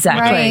stuff.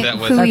 Exactly. That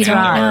was That's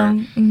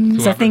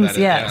right. So things,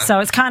 so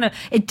it's kind of,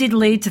 it did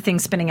lead to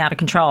things spinning out of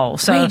control.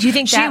 So wait, do you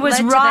think she was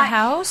led to the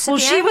house? Well,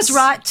 she was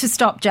right to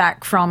stop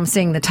Jack from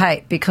seeing the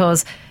tape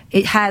because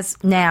it has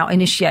now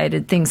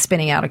initiated things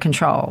spinning out of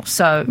control.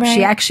 So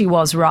she actually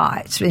was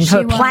right in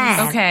her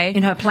plan. Okay.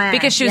 In her plan.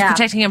 Because she was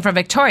protecting him from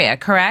Victoria,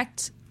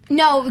 correct?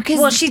 No,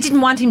 because she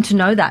didn't want him to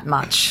know that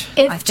much.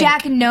 If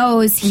Jack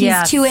knows,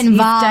 he's too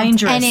involved, he's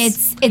dangerous. and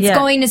it's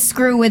going to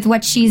screw with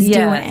what she's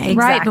doing. Exactly.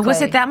 Right, but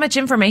was it that much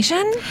information?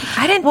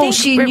 I didn't think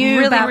she knew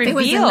really about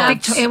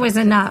revealed. It was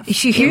enough.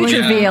 Huge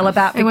reveal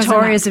about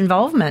Victoria's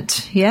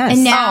involvement. Yes.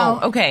 And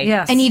now,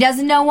 yes. And he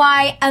doesn't know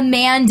why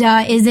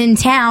Amanda is in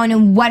town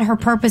and what her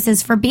purpose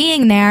is for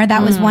being there.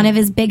 That was one of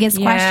his biggest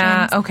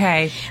questions.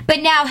 Okay.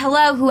 But now,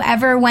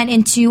 whoever went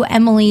into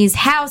Emily's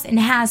house and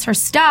has her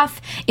stuff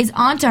is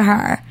onto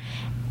her.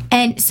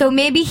 And so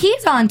maybe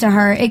he's onto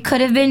her. It could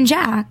have been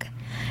Jack.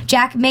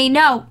 Jack may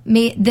know.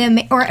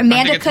 Or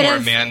Amanda could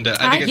have.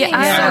 I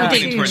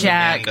think it's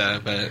Jack. Could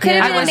have been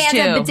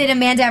Amanda, but did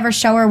Amanda ever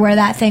show her where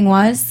that thing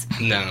was?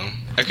 No.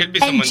 It could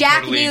be and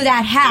Jack knew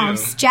that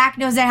house. Jack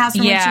knows that house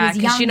from when she was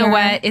younger. You know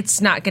what?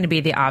 It's not going to be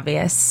the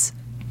obvious.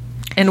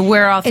 And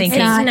we're all thinking,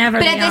 it's never.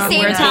 But at the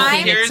same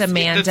time, it's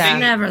Amanda.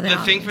 The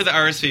thing for the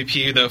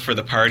RSVP though for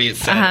the party, it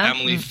said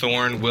Emily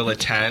Thorne will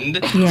attend,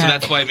 so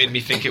that's why it made me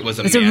think it was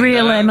Amanda. It's a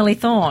real Emily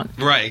Thorne,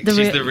 right?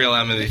 She's the real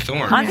Emily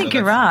Thorne. I think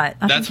you're right.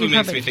 That's what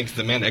makes me think it's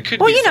Amanda. It could.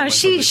 Well,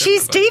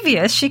 she's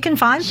devious. She can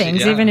find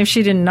things even if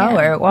she didn't know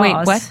where it was.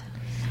 Wait, what?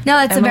 No,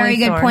 that's a very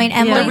good point.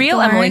 Emily the real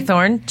Thorne, Emily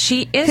Thorne.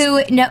 She is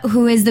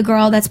who is the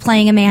girl that's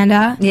playing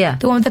Amanda. Yeah,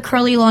 the one with the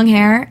curly long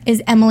hair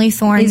is Emily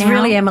Thorne. Is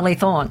really Emily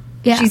Thorne.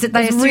 Yeah, it's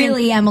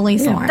really Emily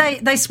Thorne.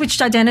 They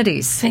switched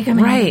identities. Fake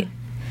Amanda. Right.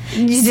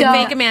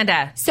 Fake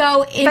Amanda.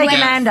 So fake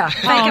Amanda.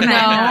 No,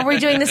 are we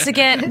doing this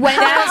again?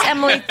 That's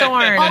Emily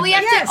Thorne. All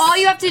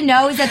you have to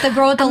know is that the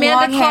girl with the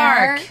Amanda long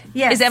hair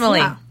is Emily.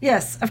 No.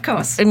 Yes, of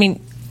course. I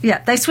mean. Yeah,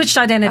 they switched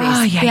identities.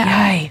 Oh,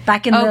 yeah.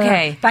 Back in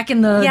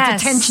the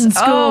detention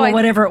school or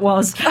whatever it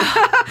was.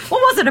 What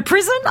was it, a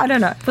prison? I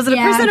don't know. Was it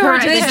a prison or a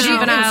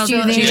juvenile?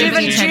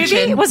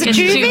 Juvie? Was it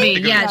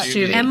Juvie? Yeah,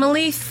 Juvie.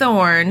 Emily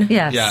Thorne.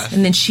 Yes.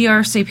 And then she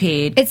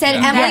RSVP'd. It said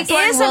Emily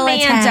Thorne is will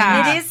Amanda.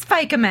 attend. It is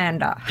fake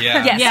Amanda.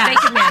 Yeah. Yes,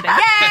 fake Amanda.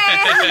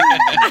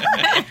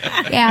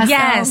 Yeah.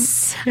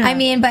 Yes. So, I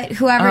mean, but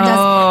whoever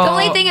does. The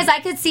only thing is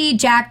I could see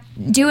Jack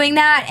doing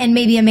that and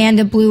maybe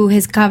Amanda blew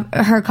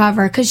her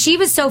cover because she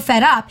was so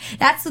fed up.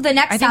 That's the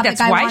next topic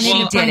I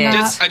wanted to bring up.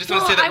 I just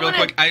want to say that real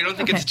quick. I don't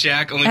think it's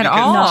Jack only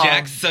because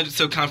Jack's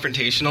so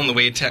confrontational in the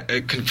way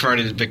he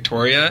confronted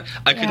Victoria.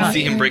 I couldn't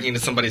see him breaking into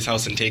somebody's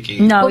house and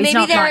taking. No,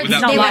 maybe they were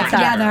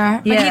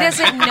together. But he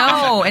doesn't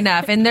know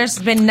enough, and there's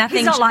been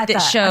nothing that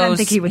shows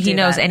he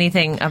knows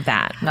anything of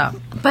that. No.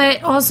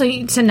 But also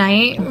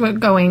tonight, we're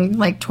going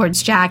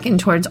towards Jack and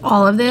towards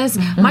all of this.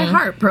 My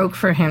heart broke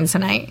for him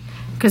tonight.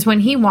 Because when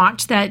he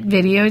watched that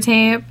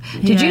videotape,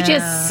 did you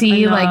just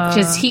see,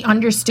 he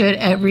understood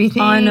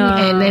everything? I know.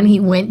 And then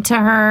he went to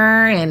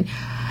her, and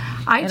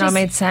it all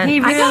made sense. I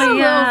got a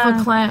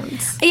little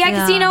verklempt. Yeah,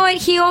 because you know what?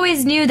 He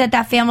always knew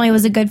that family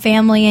was a good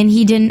family,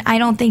 and I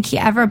don't think he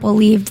ever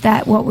believed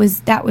that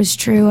that was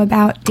true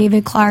about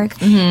David Clark.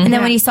 Mm-hmm. And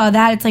then when he saw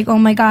that, it's like, oh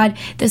my God,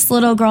 this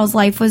little girl's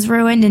life was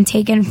ruined and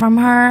taken from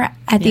her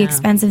at the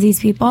expense of these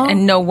people.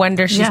 And no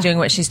wonder she's doing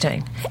what she's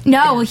doing.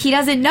 No, he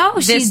doesn't know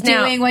she's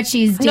doing what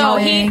she's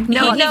doing.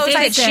 No, he knows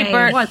that she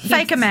burnt. What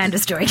fake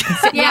Amanda's doing.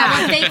 Fake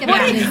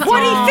Amanda's doing. What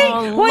do you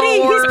think? What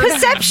his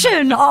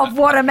perception of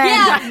what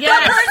Amanda?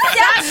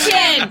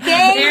 Perception.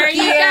 There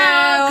you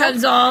go.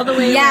 Comes all the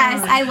way.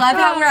 Yes, I love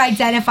how we're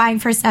identifying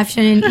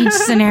perception in each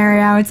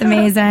scenario. It's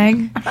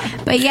amazing.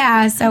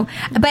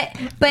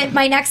 But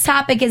my next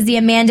topic is the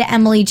Amanda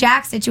Emily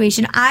Jack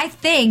situation. I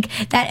think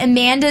that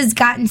Amanda's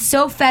gotten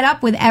so fed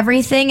up with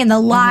everything and the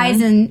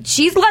lies, and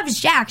she loves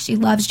Jack.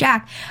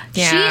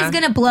 Yeah. She is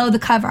going to blow the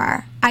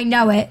cover. I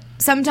know it.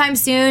 Sometime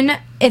soon,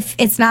 if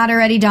it's not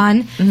already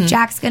done,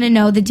 Jack's going to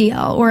know the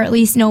deal, or at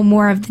least know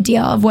more of the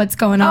deal of what's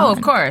going on. Oh,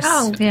 of course.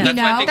 Oh, yeah. That's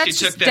why I think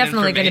she took that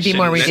definitely going to be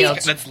more revealed.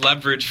 That's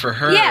leverage for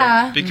her.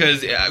 Yeah.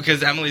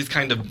 Because Emily's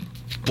kind of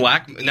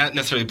not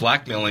necessarily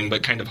blackmailing,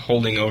 but kind of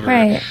holding over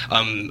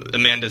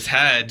Amanda's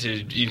head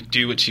to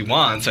do what she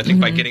wants. I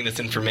think by getting this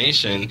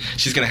information,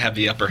 she's going to have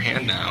the upper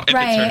hand now. If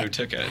it's her who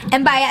took it.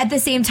 And at the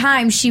same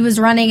time, she was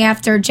running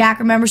after Jack.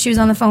 Remember, she was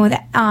on the phone with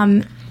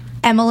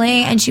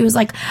Emily, and she was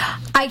like,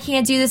 I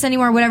can't do this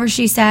anymore, whatever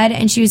she said,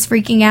 and she was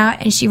freaking out,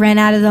 and she ran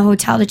out of the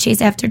hotel to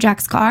chase after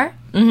Jack's car.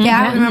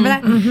 Remember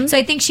that? So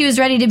I think she was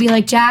ready to be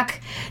like,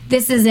 Jack,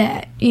 this is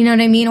it. You know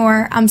what I mean?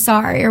 Or I'm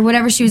sorry, or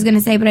whatever she was going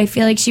to say, but I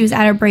feel like she was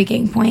at her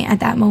breaking point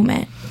at that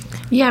moment.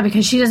 Yeah,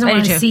 because she doesn't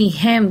want to see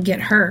him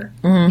get hurt.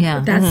 Yeah,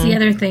 that's the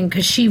other thing,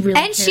 because she really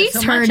and cares she's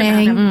so hurting.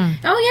 Much about him.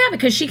 Oh yeah,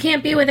 because she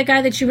can't be with a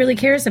guy that she really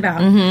cares about.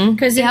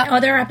 Because in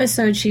other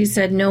episodes, she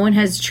said, "No one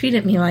has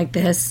treated me like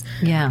this."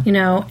 Yeah, you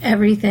know,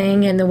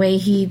 everything and the way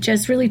he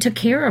just really took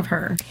care of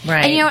her.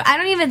 Right. And I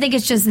don't even think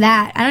it's just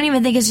that. I don't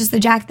even think it's just the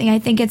Jack thing. I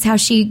think it's how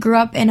she grew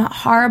up in a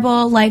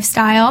horrible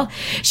lifestyle.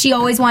 She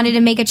always wanted to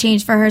make a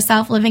change for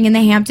herself. Living in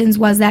the Hamptons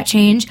was that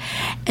change,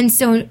 and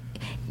so.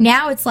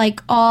 Now it's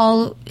like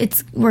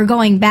we're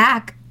going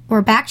back,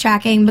 we're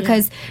backtracking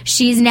because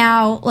she's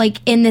now like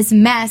in this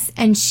mess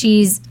and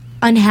she's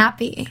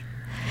unhappy.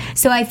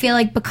 So I feel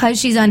like because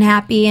she's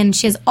unhappy and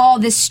she has all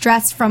this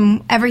stress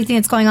from everything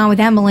that's going on with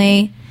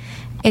Emily,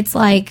 it's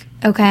like,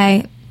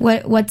 okay,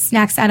 what's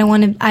next? I don't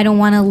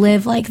want to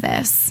live like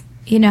this,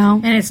 you know?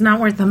 And it's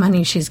not worth the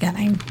money she's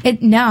getting.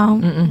 No,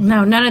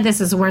 none of this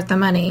is worth the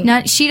money.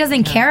 She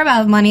doesn't care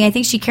about money. I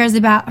think she cares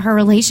about her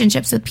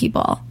relationships with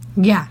people.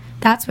 Yeah.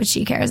 That's what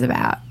she cares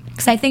about.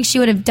 Because I think she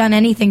would have done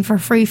anything for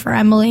free for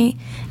Emily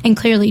and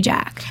clearly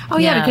Jack. Oh,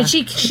 yeah, because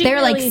she they're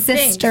really like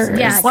sisters.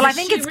 Yeah, well, I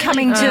think it's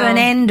coming to an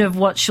end of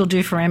what she'll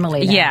do for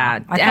Emily now. Yeah,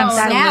 I think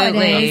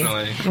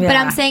absolutely. But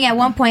I'm saying at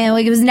one point,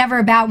 like, it was never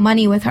about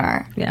money with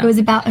her. Yeah. It was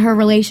about her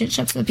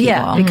relationships with people.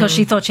 Yeah, because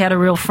she thought she had a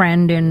real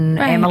friend in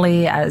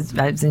Emily, as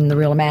in the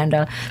real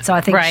Amanda. So I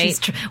think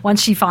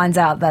once she finds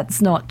out that's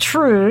not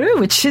true,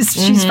 which is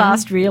she's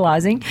fast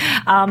realizing,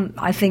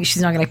 I think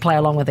she's not going to play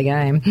along with the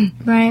game.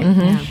 Right.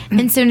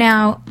 And so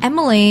now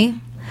Emily,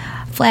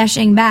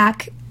 flashing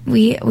back,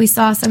 we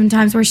saw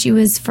sometimes where she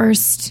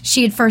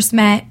had first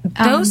met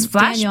those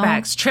flashbacks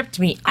Daniel. tripped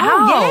me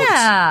out. Oh,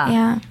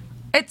 yeah.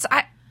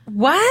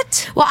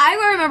 What? Well,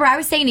 I remember I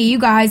was saying to you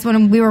guys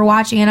when we were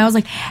watching it, I was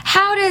like,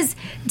 how does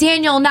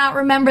Daniel not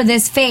remember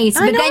this face?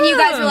 But then you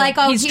guys were like,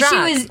 oh, he was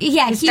drunk.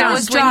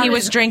 when he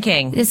was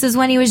drinking. This is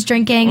when he was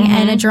drinking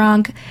and a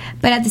drunk.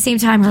 But at the same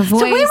time, her voice.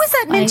 So where was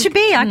that meant to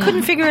be? I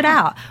couldn't figure it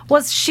out.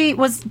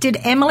 Did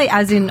Emily,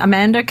 as in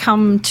Amanda,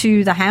 come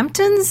to the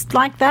Hamptons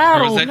like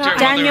that? Or was that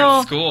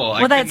Daniel? School?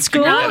 Were they at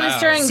school? No, it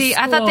was during school.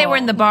 I thought they were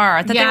in the bar.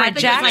 I thought they were at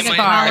Jack's like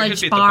bar. A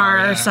college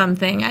bar or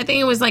something. I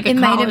think it was like a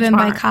college bar. It might have been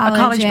by college.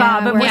 A college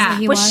bar. But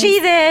was she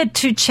there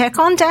to check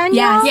on Daniel?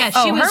 Yes.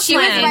 Yeah, she was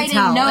writing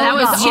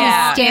notes. She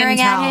was staring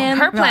at him.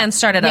 Her plan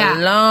started a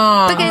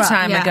long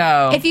time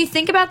ago. If you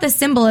think about the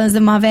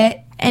symbolism of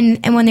it,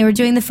 and when they were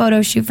doing the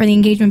photo shoot for the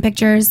engagement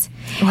pictures,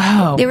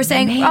 they were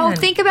saying,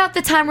 think about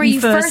the time where you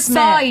first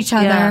saw each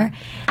other. Yeah.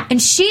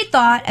 And she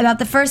thought about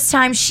the first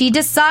time she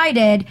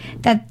decided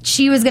that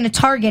she was going to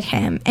target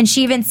him. And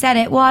she even said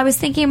it, well, I was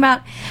thinking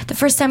about the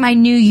first time I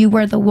knew you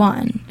were the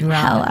one. Right.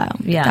 Hello.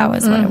 Yeah. That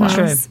was what it was.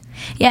 True.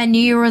 Yeah, I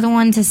knew you were the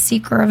one to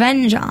seek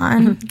revenge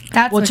on.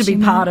 That's what to be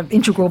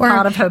integral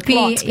part of her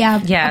plot.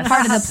 Yeah,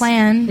 part of the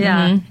plan.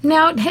 Yeah.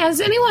 Now,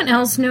 has anyone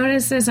else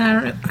noticed this? I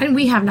don't know. And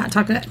we have not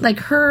talked about like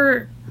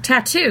her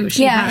tattoo.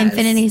 She has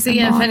infinity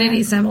symbol. The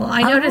infinity symbol.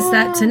 I noticed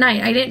that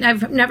tonight.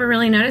 I've never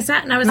really noticed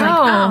that, and I was like,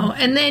 oh.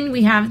 And then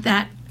we have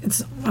that.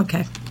 It's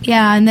okay.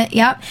 Yeah, and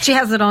she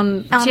has it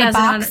on the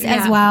box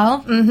as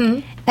well. Mm-hmm.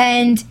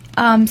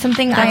 And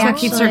something that's what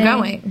keeps her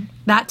going.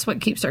 That's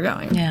what keeps her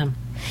going. Yeah.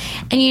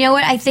 And you know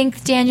what? I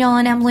think Daniel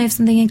and Emily have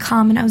something in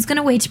common. I was going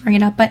to wait to bring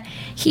it up, but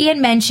he had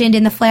mentioned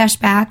in the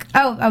flashback.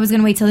 Oh, I was going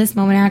to wait till this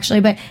moment,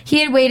 actually. But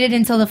he had waited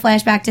until the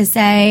flashback to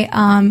say,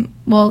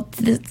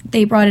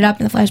 they brought it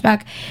up in the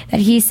flashback, that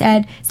he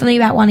said something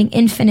about wanting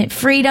infinite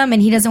freedom,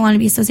 and he doesn't want to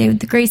be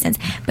associated with the Graysons.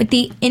 But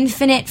the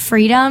infinite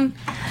freedom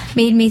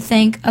made me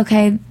think,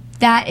 okay,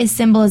 that is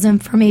symbolism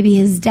for maybe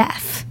his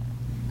death.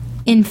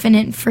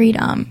 Infinite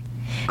freedom.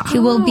 He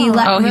will be he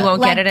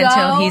won't get it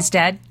until he's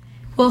dead?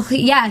 Well,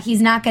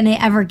 he's not going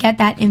to ever get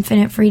that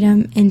infinite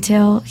freedom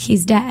until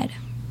he's dead.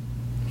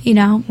 You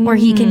know? Where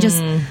he can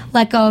just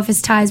let go of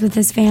his ties with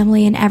his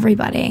family and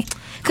everybody.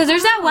 Because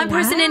there's not one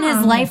person in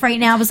his life right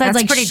now besides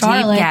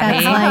Charlotte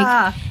that's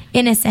like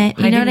innocent.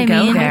 You know what I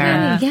mean?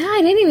 Yeah,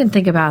 I didn't even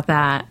think about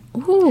that.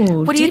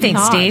 Ooh, what do you think,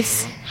 Steve?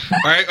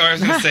 Or I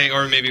was going to say,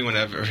 or maybe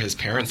whenever his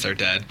parents are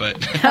dead, but...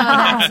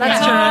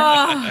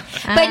 that's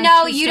true. But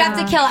no, you'd have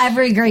to kill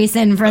every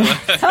Grayson for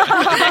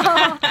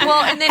that.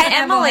 Well, and then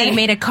Emily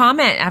made a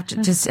comment after...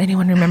 Does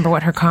anyone remember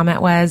what her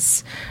comment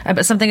was?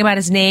 Something about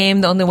his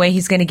name. The only way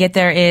he's going to get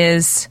there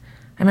is...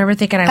 remember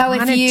thinking I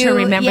wanted to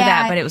remember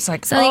that, but it was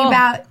like something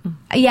about.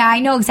 Yeah, I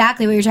know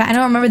exactly what you're talking. I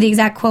don't remember the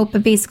exact quote,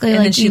 but basically,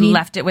 and then she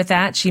left it with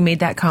that. She made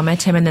that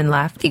comment to him and then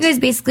left. I think it was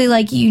basically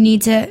like you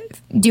need to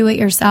do it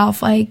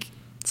yourself, like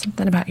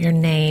something about your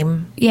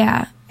name.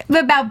 Yeah.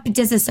 About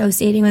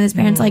disassociating with his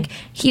parents, like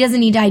he doesn't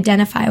need to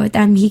identify with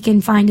them; he can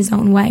find his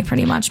own way,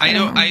 pretty much. I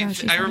know.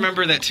 I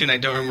remember that too, and I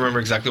don't remember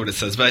exactly what it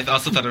says, but I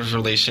also thought it was in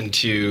relation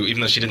to, even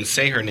though she didn't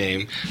say her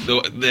name,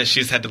 that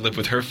she's had to live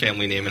with her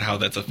family name and how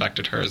that's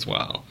affected her as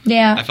well.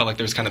 Yeah, I felt like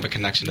there was kind of a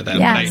connection to that,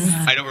 yes.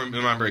 but I don't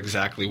remember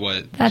exactly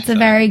what. That's a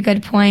very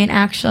good point,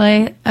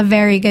 actually. A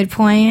very good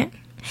point.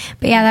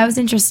 But yeah, that was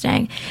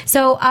interesting.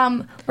 So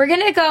we're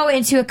going to go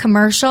into a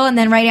commercial, and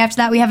then right after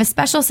that we have a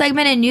special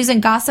segment in news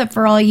and gossip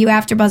for all you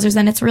AfterBuzzers,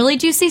 and it's really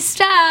juicy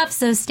stuff,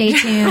 so stay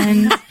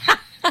tuned.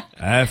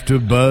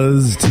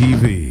 AfterBuzz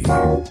TV.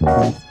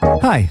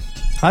 Hi,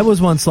 I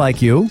was once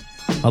like you.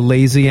 A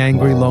lazy,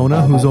 angry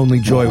loner whose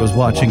only joy was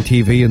watching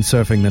TV and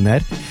surfing the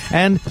net.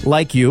 And,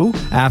 like you,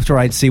 after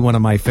I'd see one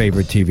of my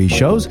favorite TV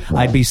shows,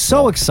 I'd be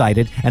so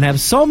excited and have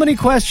so many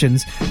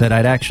questions that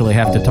I'd actually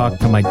have to talk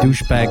to my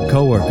douchebag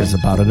coworkers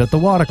about it at the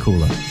water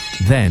cooler.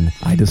 Then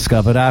I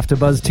discovered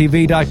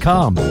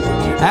AfterBuzzTV.com.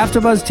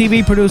 AfterBuzz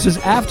TV produces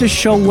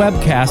after-show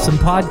webcasts and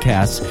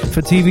podcasts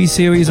for TV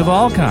series of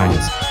all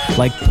kinds,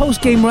 like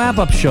post-game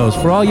wrap-up shows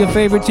for all your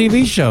favorite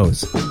TV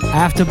shows.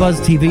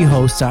 AfterBuzz TV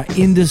hosts are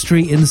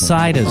industry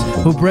insiders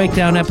who break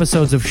down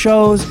episodes of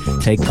shows,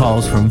 take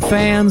calls from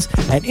fans,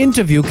 and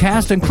interview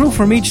cast and crew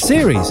from each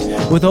series,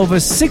 with over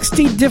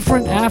 60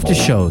 different after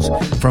shows,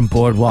 from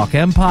Boardwalk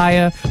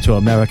Empire to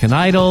American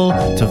Idol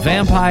to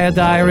Vampire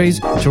Diaries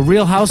to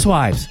Real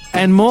Housewives,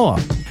 and more.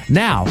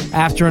 Now,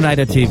 after a night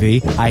of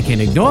TV, I can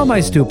ignore my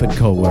stupid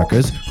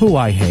coworkers, who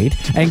I hate,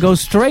 and go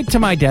straight to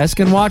my desk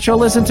and watch or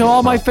listen to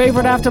all my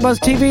favorite AfterBuzz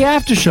TV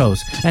after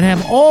shows, and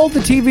have all the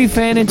TV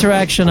fan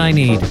interaction I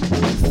need.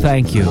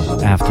 Thank you,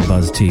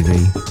 AfterBuzz TV.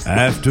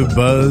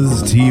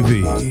 AfterBuzz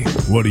TV.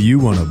 What do you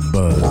want to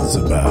buzz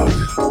about?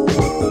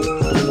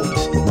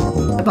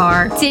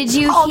 Bar. Did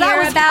you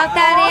hear about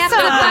that,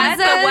 AfterBuzzers?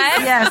 The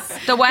what?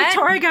 Yes. The what?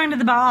 Victoria going to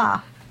the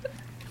bar.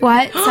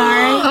 What?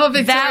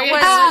 Sorry. That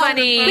was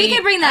funny. We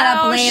can bring that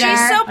up later.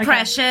 She's so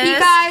precious. You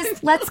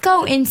guys, let's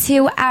go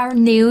into our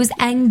news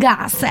and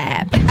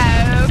gossip.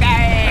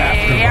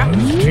 Okay.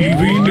 AfterBuzz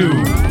TV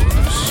News.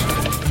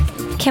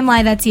 Kim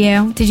Lai, that's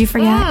you. Did you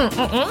forget?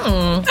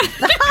 Oh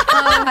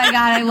my God,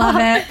 I love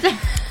it.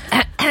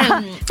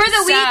 For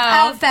the week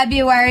of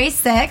February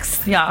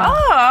 6th.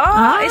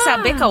 Yeah. It's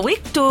a big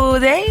week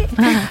today.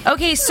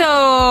 Okay,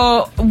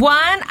 so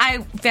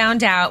I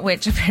found out,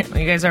 which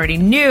apparently you guys already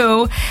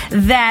knew,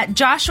 that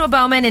Joshua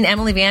Bowman and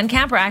Emily Van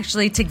Camp are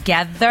actually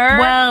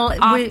together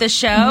off the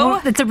show.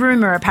 It's a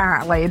rumor,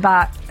 apparently,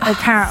 but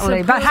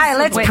hey,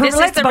 let's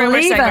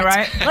believe it.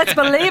 Right? Let's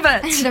believe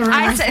it.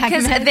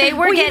 Because they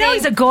were getting.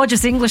 He's a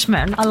gorgeous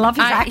Englishman. I love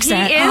his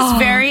accent. He is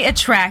very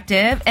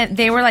attractive, and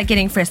they were like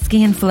getting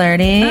frisky and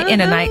flirty in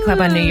a nightclub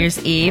on New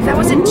Year's Eve. That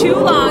wasn't too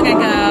long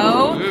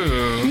ago.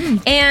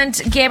 And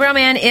Gabrielle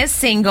Mann is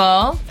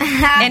single,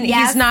 and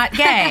he's not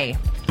gay.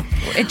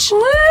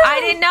 I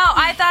didn't know.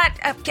 I thought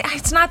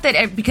it's not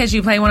that because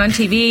you play one on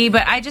TV,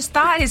 but I just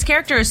thought his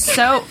character is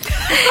so.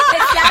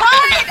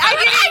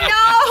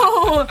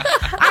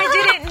 I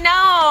didn't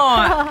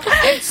know.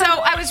 And so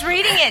I was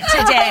reading it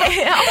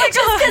today. Oh my God.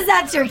 Just because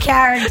that's your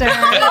character. No.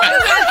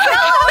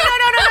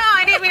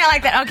 I didn't mean it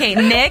like that. Okay,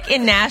 Nick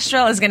in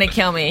Nashville is going to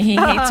kill me. He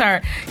hates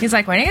our. He's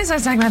like, why are you guys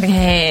talking about the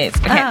hates?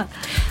 Okay.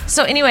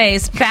 So,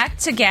 anyways, back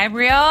to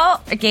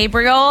Gabrielle. I'm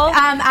Gabrielle.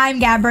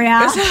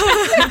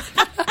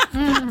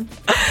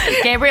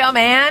 Gabrielle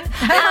Mann.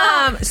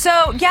 I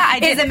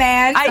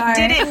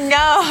didn't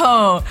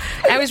know.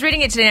 I was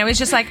reading it today, and I was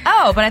just like,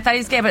 oh, but I thought he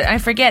was gay, but I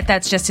forget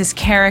that's just his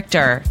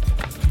character.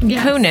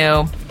 Yes. Who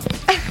knew?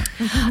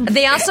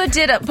 They also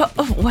did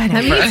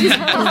whatever. He's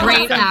a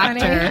great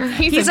actor.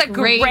 He's a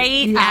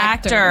great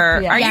actor.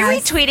 Are you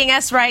retweeting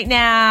us right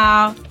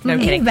now? No, I'm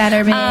kidding.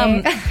 Better be.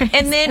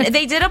 And then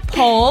they did a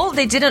poll.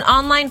 They did an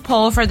online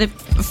poll for the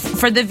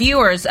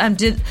viewers.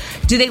 Do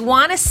they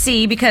want to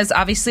see? Because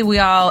obviously we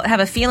all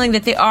have a feeling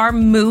that they are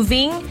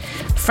moving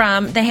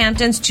from the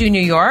Hamptons to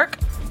New York,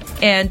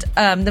 and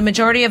the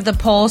majority of the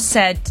poll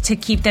said to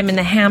keep them in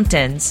the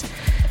Hamptons.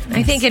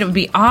 I think it would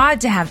be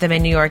odd to have them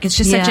in New York. It's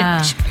just such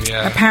a.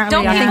 Apparently,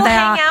 don't people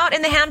hang out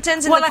in the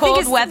Hamptons in the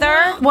cold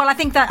weather? Well, I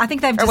think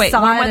they've decided.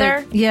 Warm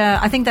weather? Yeah,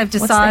 I think they've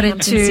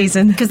decided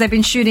to because they've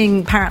been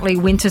shooting apparently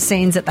winter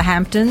scenes at the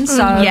Hamptons.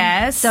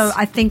 So so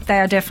I think they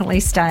are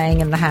definitely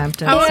staying in the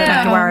Hamptons. So don't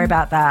have to worry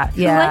about that.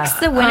 Yeah, who likes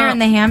the winter in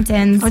the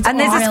Hamptons? And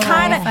there's this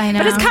kind of,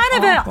 but it's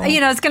kind of a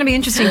it's going to be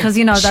interesting because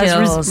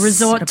those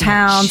resort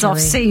towns off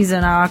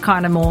season are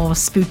kind of more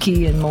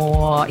spooky and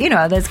more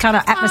there's kind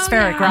of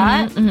atmospheric,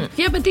 right?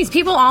 Yeah, but but these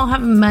people all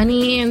have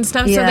money and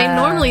stuff, so they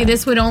normally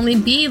this would only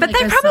be. But like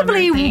they a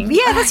probably, summer thing.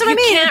 that's what I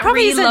mean. You can't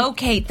probably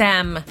relocate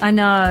them. I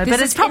know, This but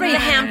is it's probably in the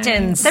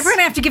Hamptons. They're going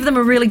to have to give them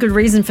a really good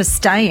reason for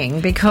staying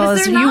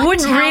because they're you not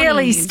wouldn't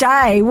really townies.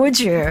 stay, would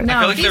you? I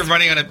feel like they're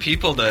running out of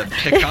people to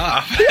pick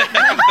off.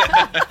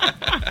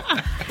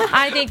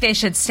 I think they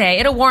should stay.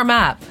 It'll warm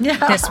up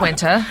this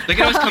winter. They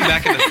can always come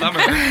back in the summer.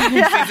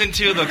 Season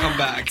 2, they'll come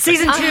back.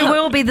 Season 2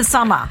 will be the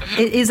summer.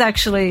 It is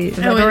actually,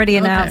 they've already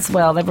announced,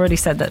 well, they've already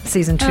said that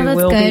season 2 that's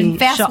will good. be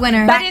Fast shot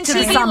winter. back But in to the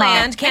TV summer.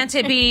 land, can't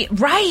it be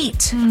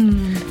right?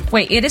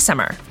 Wait, it is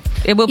summer.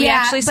 It will be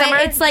actually but summer.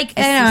 it's like,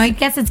 I don't know, I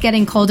guess it's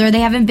getting colder.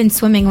 They haven't been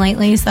swimming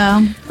lately, so. Oh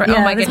my There's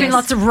goodness. been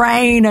lots of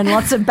rain and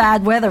lots of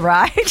bad weather,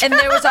 right? And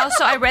there was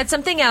also, I read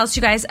something else,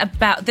 you guys,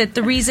 about that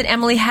the reason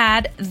Emily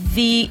had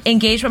the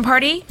engagement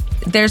party.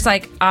 There's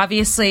like,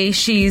 obviously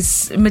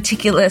she's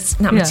meticulous,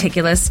 not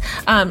meticulous.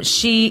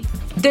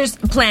 There's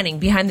planning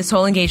behind this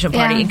whole engagement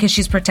party because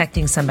she's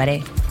protecting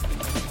somebody.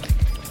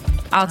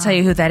 I'll tell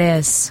you who that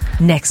is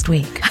next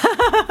week.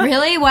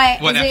 Really? Why?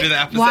 What, is after it- the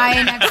episode? Why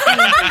next week?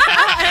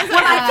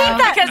 Well, I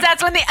think because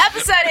that's when the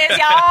episode is,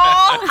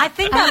 y'all. I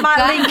think that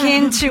might link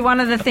into one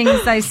of the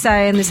things they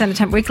say in this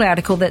Entertainment Weekly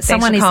article that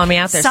Thanks for calling me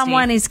out there,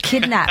 someone Steve. is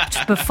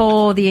kidnapped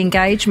before the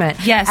engagement.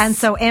 Yes. And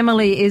so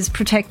Emily is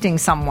protecting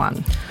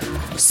someone.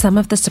 Some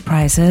of the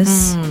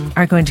surprises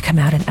are going to come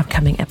out in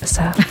upcoming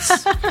episodes.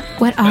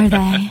 What are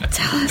they?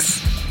 Tell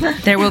us.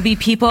 There will be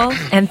people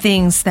and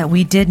things that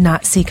we did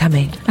not see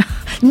coming.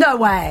 No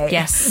way.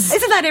 Yes.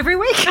 Isn't that every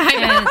week?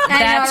 And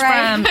that's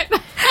right?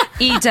 from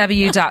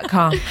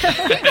EW.com.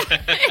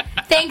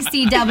 Thanks,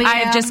 DW. I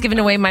have just given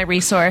away my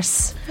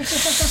resource.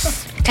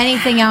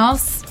 Anything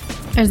else?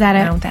 Or is that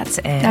it? No, that's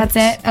it. That's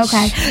it?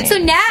 Okay. So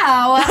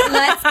now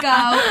let's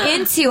go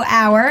into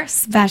our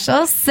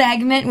special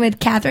segment with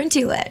Catherine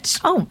Tulich.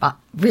 Oh,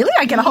 really?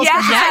 I get a whole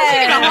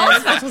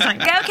special segment?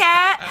 Go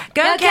cat!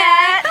 Go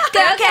cat! Go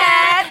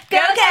cat! Go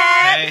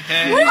cat!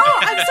 Hey. Oh,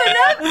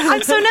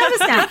 I'm so nervous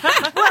now.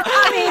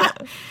 Well,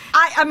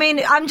 I mean,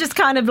 I'm just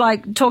kind of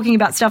like talking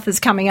about stuff that's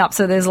coming up.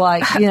 So there's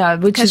like,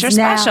 which is Because you're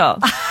now,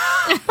 special.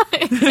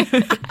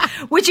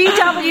 which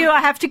EW I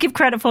have to give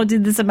credit for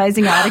did this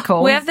amazing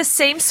article. We have the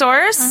same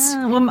source.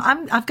 Well,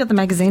 I've got the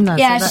magazine though.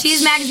 Yeah, so that's-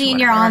 she's magazine,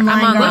 you're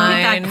online. I'm girl.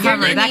 online. You're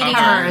Cover. new That media.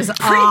 cover is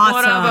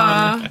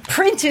awesome.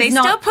 Print is They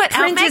not still put out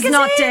print is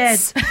not dead.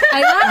 magazines?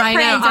 I love I know.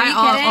 print. Are you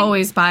I kidding?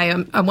 always buy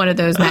one of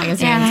those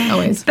magazines. Yeah.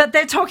 Always. But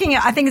they're talking.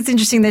 I think it's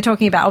interesting. They're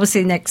talking about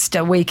obviously next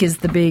week is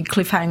the big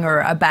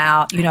cliffhanger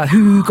about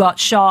who got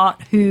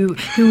shot, who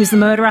was the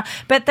murderer.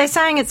 But they're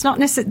saying it's not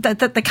necessary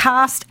that the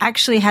cast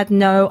actually had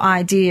no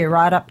idea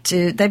right up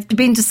to they've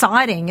been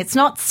deciding. It's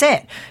not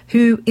set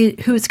who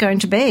it's going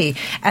to be,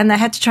 and they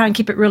had to try and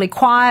keep it really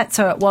quiet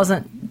so it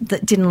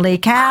didn't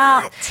leak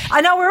out.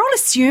 I know we're all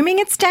assuming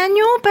it's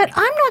Daniel, but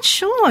I'm not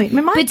sure. It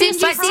might But be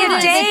didn't you see the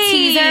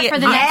teaser for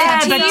the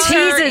next episode?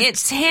 teaser,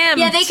 it's him.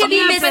 Yeah, they could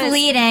be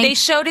misleading. They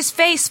showed his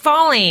face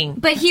falling.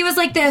 But he was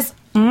like this.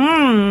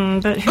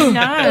 but who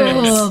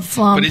knows?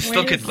 But he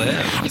still could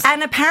live.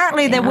 And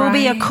apparently there will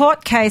be a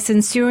court case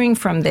ensuing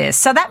from this.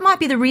 So that might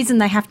be the reason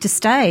they have to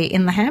stay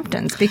in the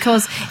Hamptons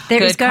because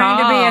there is Good going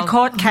to be call. a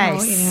court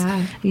case.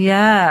 yeah.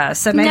 Yeah.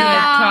 So maybe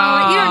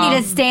No, you don't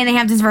need to stay in the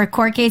Hamptons for a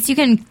court case. You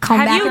can come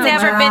back. Have you and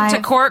never been drive.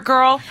 to court,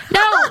 girl?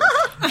 No.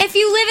 If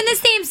you live in the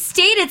same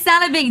state, it's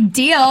not a big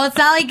deal. It's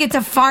not like it's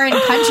a foreign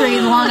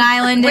country, Long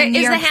Island, Wait, and New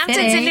is York the Hamptons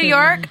City. in New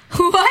York?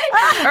 What?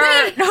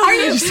 Wait, are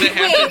you? The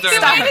Wait, Hamptons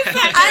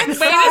are I'm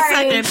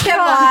sorry. Come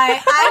on.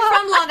 I'm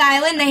from Long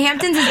Island. The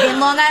Hamptons is in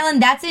Long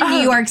Island. That's in New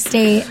York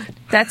State.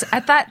 I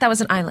thought that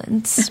was an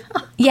island.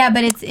 Yeah,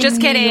 but it's in Just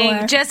New kidding.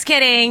 York. Just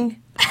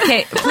kidding.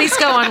 Okay, please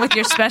go on with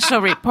your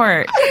special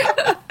report.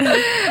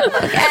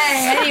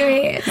 Okay,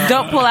 anyway.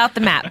 Don't pull out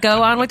the map.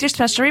 Go on with your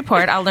special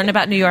report. I'll learn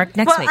about New York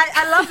next Well, week.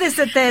 I love this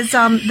that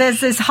there's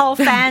this whole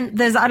fan.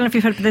 I don't know if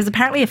you've heard, but there's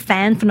apparently a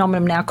fan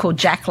phenomenon now called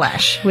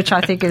Jacklash, which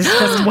I think is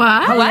just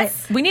What?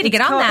 We need to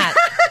get on called- that.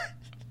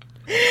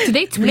 Do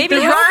they tweet? Maybe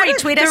this? you'll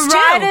retweet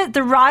us too.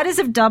 The writers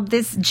have dubbed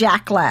this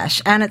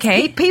Jacklash, and it's,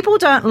 Okay. people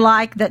don't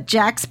like that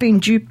Jack's been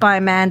duped by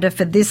Amanda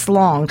for this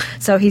long,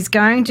 so he's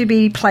going to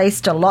be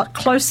placed a lot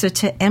closer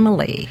to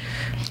Emily.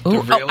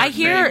 Ooh, I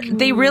hear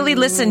they really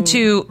listen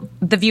to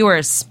the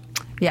viewers.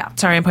 Yeah.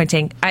 Sorry, I'm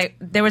pointing.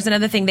 There was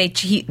another thing.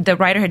 The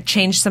writer had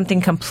changed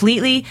something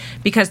completely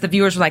because the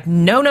viewers were like,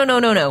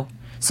 no.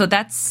 So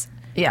that's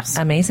Yes.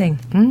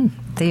 amazing.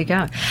 There you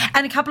go.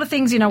 And a couple of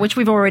things, which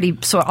we've already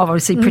sort of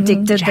obviously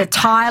predicted that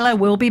Tyler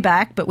will be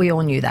back, but we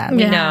all knew that.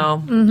 We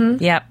know.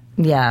 Yep.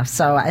 Yeah.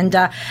 So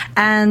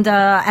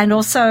and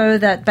also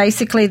that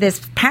basically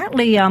there's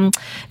apparently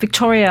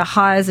Victoria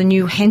hires a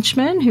new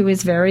henchman who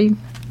is very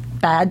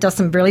bad, does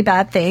some really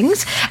bad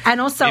things, And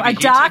also Maybe a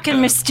dark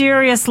and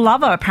mysterious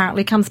lover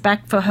apparently comes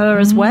back for her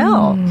as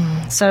well.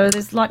 So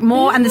there's like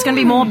more, and there's going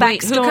to be more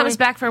backstory. Who comes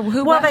back for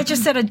who? Well, they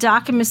just said a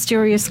dark and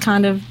mysterious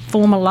kind of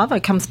former lover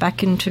comes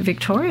back into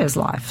Victoria's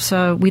life.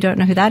 So we don't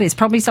know who that is.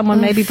 Probably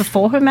someone maybe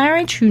before her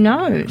marriage. Who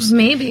knows?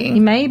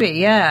 Maybe,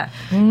 yeah.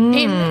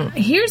 And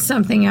here's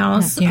something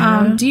else.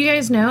 Yeah. Do you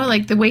guys know,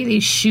 like, the way they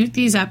shoot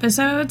these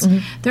episodes?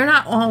 They're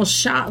not all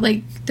shot,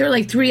 like, they're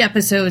like 3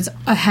 episodes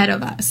ahead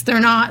of us. They're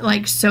not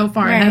like so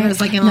far ahead of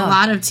us, like in a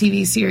lot of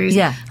TV series.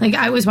 Yeah. Like,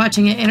 I was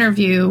watching an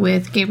interview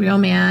with Gabrielle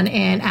Loren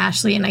and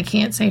Ashley, and I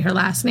can't say her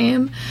last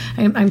name.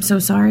 I'm so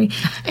sorry.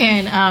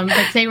 And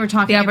but they were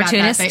talking The about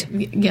Opportunist?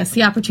 that. Yes,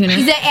 the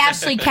Opportunist. The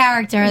Ashley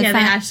character. Yeah, the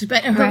Ashley,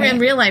 but her, in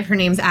real life, her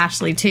name's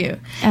Ashley too.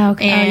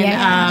 Okay.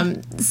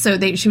 And so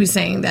she was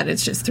saying that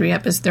it's just 3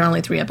 episodes. They're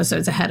only 3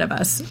 episodes ahead of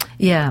us.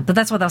 Yeah, but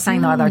that's what they were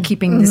saying, though. They were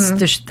keeping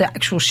the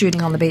actual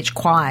shooting on the beach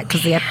quiet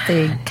because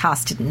the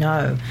cast didn't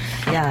know.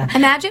 Yeah.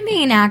 Imagine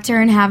being an actor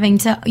and having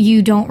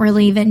you don't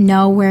really even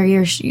know where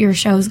your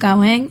show's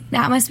going.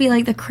 That must be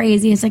like the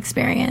craziest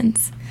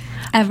experience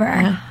ever.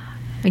 Yeah.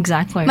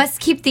 Exactly. Must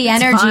keep the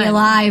energy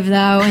alive,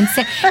 though, and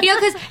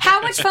because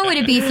how much fun would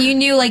it be if you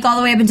knew like all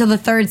the way up until the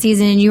 3rd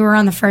season and you were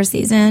on the 1st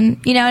season?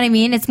 You know what I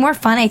mean? It's more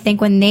fun, I think,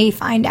 when they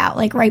find out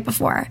like right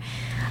before.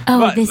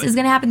 Oh, But this is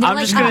going to happen. They're I'm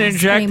like, just going to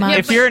interject.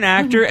 If you're an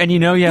actor and you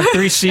know you have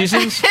 3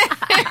 seasons,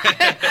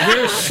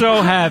 you're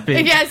so happy.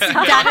 Yes,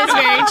 that is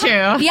very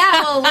true.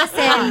 Yeah, well,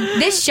 listen,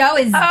 this show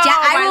is.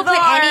 I will put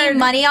any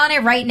money on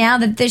it right now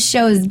that this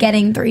show is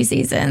getting 3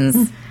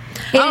 seasons.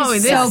 It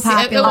is so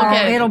popular.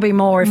 It'll be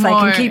more if they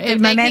can keep the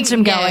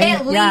momentum going.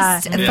 At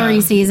least 3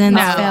 seasons.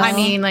 No, I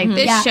mean, like,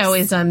 this show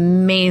is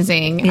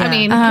amazing. Yeah. I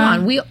mean,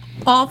 come on,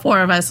 all 4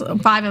 of us,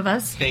 5 of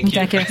us. Thank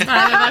you. 5 of us.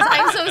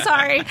 I'm so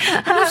sorry.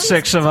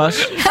 6 of us.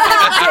 Again,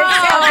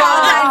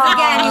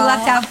 you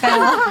left out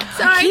Phil.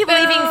 Sorry, Keep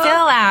leaving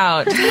Phil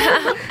out.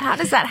 How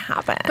does that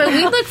happen? But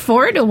we look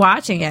forward to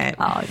watching it.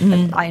 I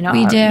know.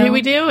 We do.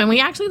 We do, and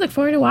we actually look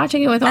forward to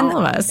watching it with all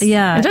of us.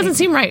 Yeah. It doesn't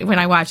seem right when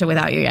I watch it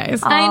without you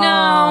guys. I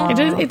know.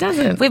 It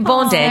doesn't. We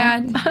bonded.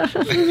 And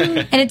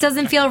it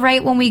doesn't feel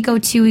right when we go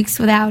 2 weeks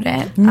without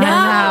it.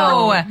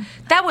 No,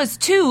 that was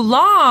too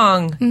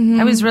long.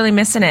 I was really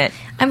missing it.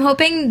 I'm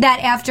hoping that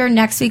after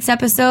next week's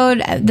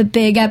episode, the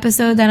big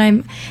episode, that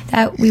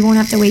we won't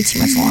have to wait too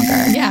much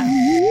longer. Yeah.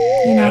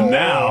 You know? And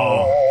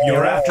now,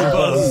 your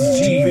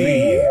AfterBuzz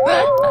TV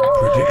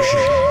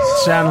predictions.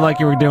 Sounded like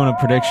you were doing a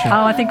prediction.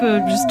 Oh, I think we were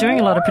just doing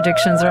a lot of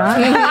predictions, right?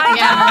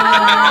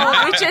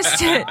 We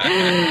just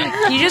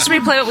you just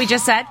replay what we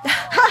just said.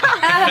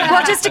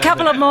 Well, just a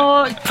couple of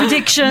more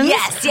predictions.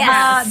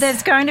 Yes.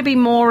 There's going to be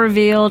more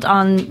revealed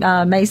on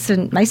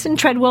Mason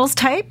Treadwell's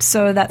tape,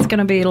 so that's going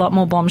to be a lot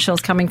more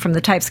bombshells coming from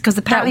the tapes because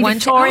apparently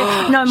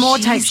Victoria, no more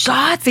tapes.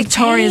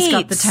 Victoria's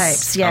got the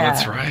tapes. Yeah,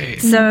 that's right.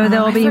 So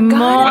there will be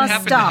more What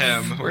happened stuff. to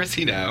him? Where is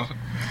he now?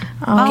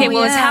 Okay,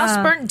 well, his house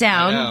burnt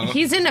down.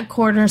 He's in a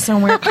corner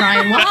somewhere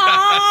crying.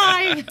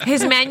 Why?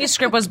 His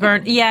manuscript was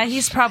burnt. Yeah,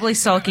 he's probably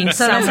sulking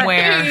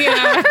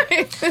somewhere.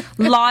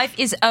 Life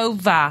is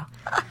over.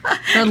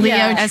 For Leo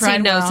as he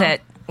knows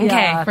it. Okay.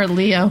 Yeah. For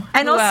Leo.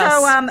 And Who also,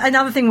 else?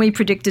 another thing we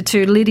predicted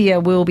too, Lydia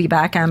will be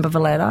back, Amber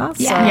Valletta.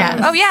 So. Yes.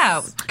 Oh,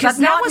 yeah. Because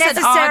But that was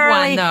an odd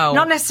one, though.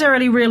 Not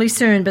necessarily really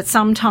soon, but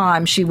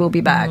sometime she will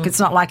be back. It's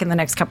not like in the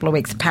next couple of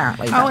weeks,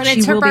 apparently. Oh, but and she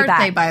it's her will be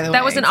birthday, back. by the way.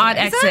 That was an odd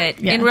exit.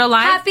 In real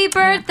life? Happy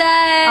birthday!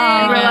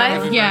 In real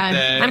life? Happy Yeah.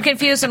 birthday. I'm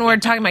confused when we're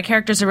talking about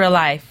characters in real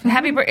life.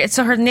 Happy birthday.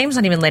 So her name's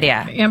not even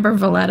Lydia. Amber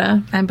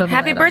Valletta. Amber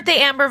Happy Valletta. birthday,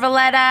 Amber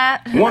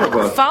Valletta. One of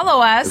us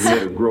Follow us.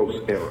 made a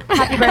gross error.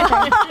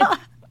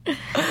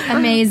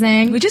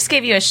 Amazing. We just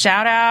gave you a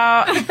shout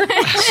out.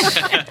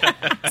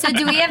 So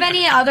do we have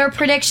any other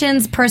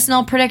predictions,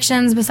 personal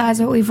predictions, besides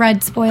what we've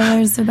read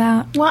spoilers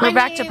about? Well, We're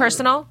back to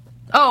personal.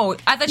 Oh,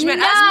 I thought you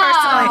meant us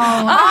personally.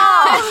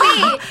 Oh,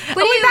 wait.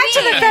 What do you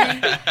mean?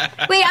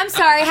 Wait, I'm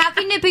sorry. How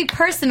can it be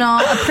personal,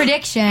 a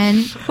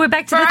prediction? We're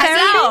back to the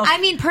ourselves. I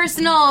mean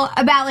personal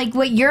about like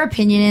what your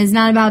opinion is,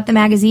 not about the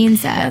magazine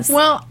says.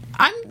 Well,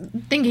 I'm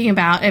thinking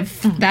about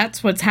if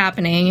that's what's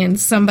happening and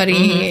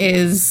somebody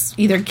is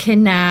either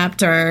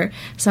kidnapped or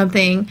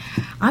something.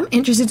 I'm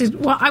interested to.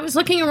 Well, I was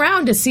looking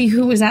around to see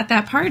who was at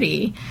that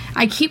party.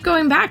 I keep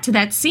going back to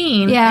that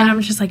scene, and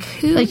I'm just like,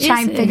 who? Like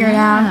trying to figure it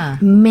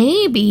out.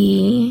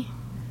 Maybe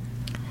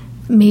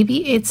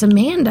it's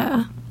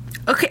Amanda.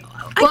 Okay.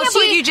 I Well, can't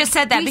believe you just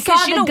said that we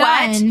because saw you the know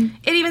what? gun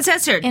It even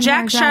says here in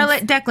Jack, her dress.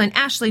 Charlotte, Declan,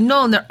 Ashley,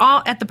 Nolan, they're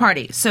all at the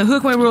party. So who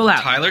can we rule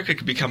out? Tyler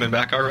could be coming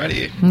back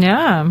already.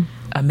 Yeah.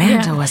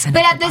 Amanda wasn't.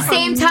 But at the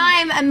same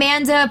time,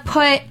 Amanda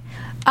put,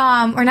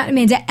 or not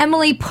Amanda,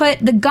 Emily put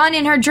the gun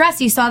in her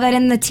dress. You saw that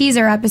in the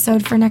teaser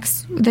episode for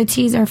next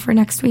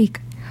week.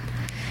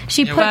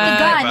 She put the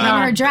gun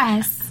in her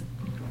dress.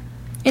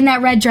 In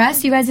that red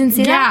dress, you guys didn't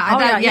see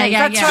that?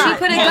 Yeah. She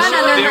put a gun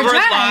under her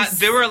dress.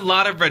 There were a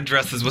lot of red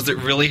dresses. Was it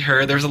really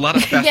her? There was a lot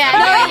of stuff. Yeah,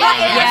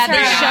 they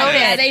her. showed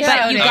it. They but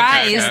showed you it.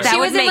 guys, Okay. that She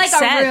would was in make like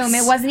sense. a room.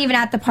 It wasn't even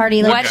at the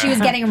party. Like she was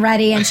getting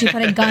ready, and she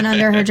put a gun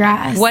under her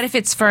dress. What if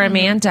it's for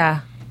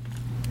Amanda?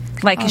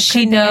 Like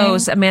she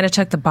knows Amanda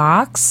took the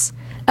box,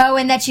 Oh,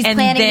 and that she's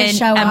planning to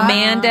show up.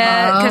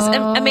 Amanda,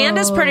 because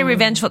Amanda's pretty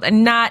revengeful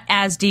and not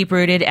as deep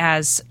rooted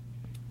as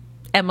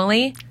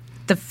Emily,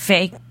 the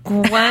fake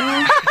one.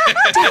 Dang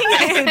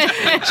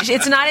it.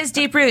 It's not as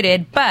deep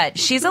rooted, but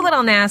she's a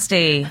little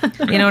nasty.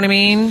 You know what I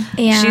mean?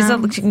 Yeah. She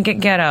can get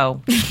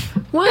ghetto.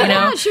 Well,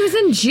 yeah, she was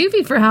in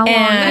juvie for how long?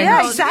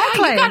 Yeah,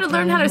 exactly. Yeah, you got to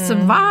learn how to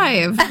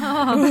survive.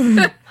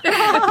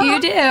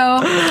 You do.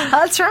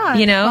 That's right.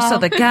 You know, so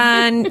the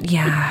gun,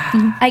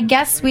 yeah. I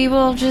guess we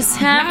will just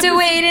have to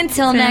wait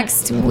until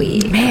next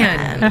week.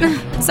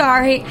 Man.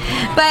 Sorry.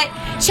 But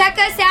check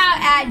us out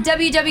at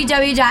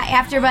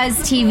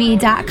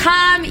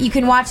www.afterbuzztv.com. You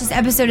can watch this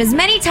episode as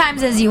many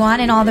times as you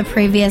want and all the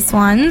previous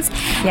ones.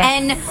 Yes.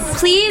 And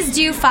please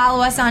do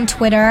follow us on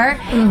Twitter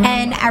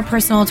and our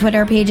personal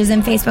Twitter pages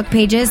and Facebook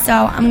pages. So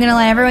I'm going to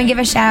let everyone give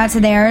a shout out to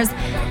theirs.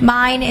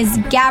 Mine is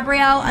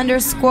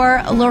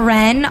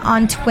Gabrielle_Loren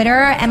on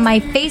Twitter, and my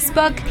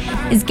Facebook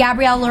is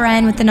Gabrielle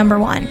Loren with the number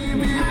 1.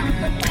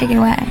 Take it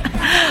away.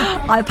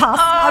 I pass.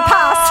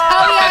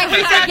 Oh, yeah, I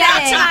keep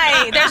forgetting.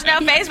 Tonight. There's no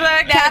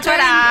Facebook, no Catherine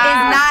Twitter.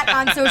 is not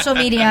on social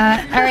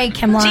media. All right,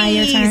 Kim Lai,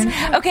 your turn.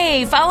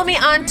 Okay, follow me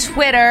on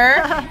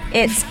Twitter.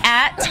 It's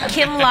at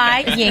Kim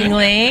Lai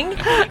Yingling.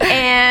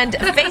 And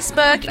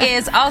Facebook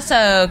is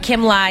also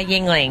Kim Lai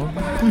Yingling.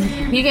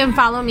 You can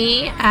follow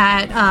me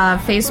at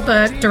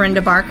Facebook,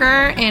 Dorinda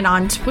Barker, and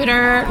on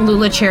Twitter,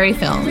 Lula Cherry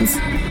Films.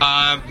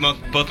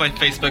 Both my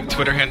Facebook,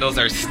 Twitter handles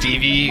are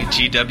Stevie,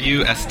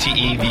 GW,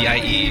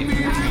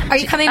 STEVIE. Are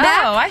you coming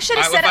back? Oh, I should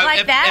have said it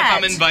like that. If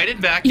I'm invited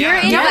back, You're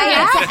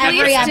invited to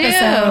every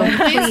episode.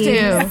 Please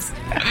do.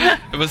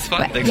 It was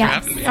fun. Thanks for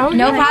having me. Oh,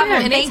 no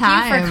problem. Thank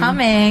anytime. you for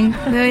coming.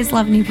 We always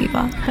love new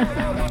people.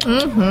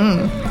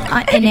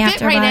 Mm-hmm. And You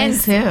fit right in,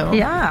 AfterBuzz. too.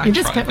 Yeah. You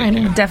just fit right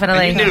in.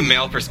 Definitely. I need a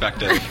male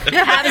perspective.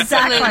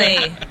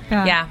 Absolutely.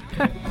 Yeah.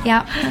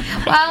 Yep.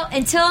 Well,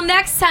 until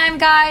next time,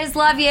 guys.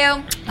 Love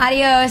you.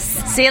 Adios.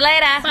 See you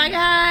later. Bye,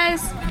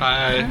 guys.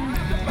 Bye.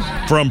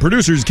 From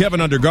producers Kevin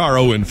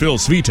Undergaro and Phil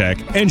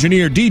Svitek,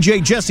 engineer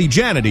DJ Jesse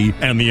Janity,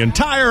 and the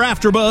entire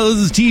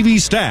AfterBuzz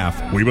TV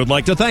staff, we would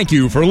like to thank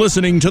you for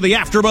listening to the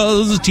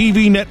AfterBuzz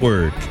TV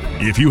network.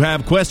 If you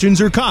have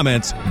questions or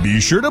comments, be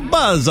sure to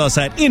buzz us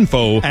at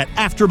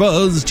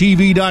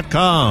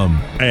info@AfterBuzzTV.com.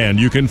 And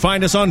you can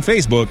find us on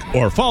Facebook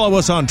or follow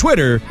us on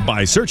Twitter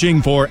by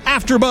searching for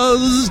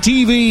AfterBuzz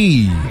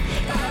TV.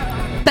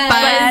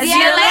 Buzz you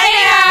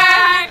later.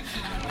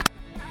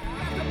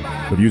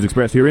 The views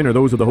expressed herein are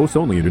those of the hosts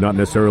only and do not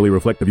necessarily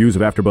reflect the views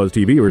of AfterBuzz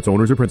TV or its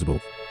owners or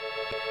principals.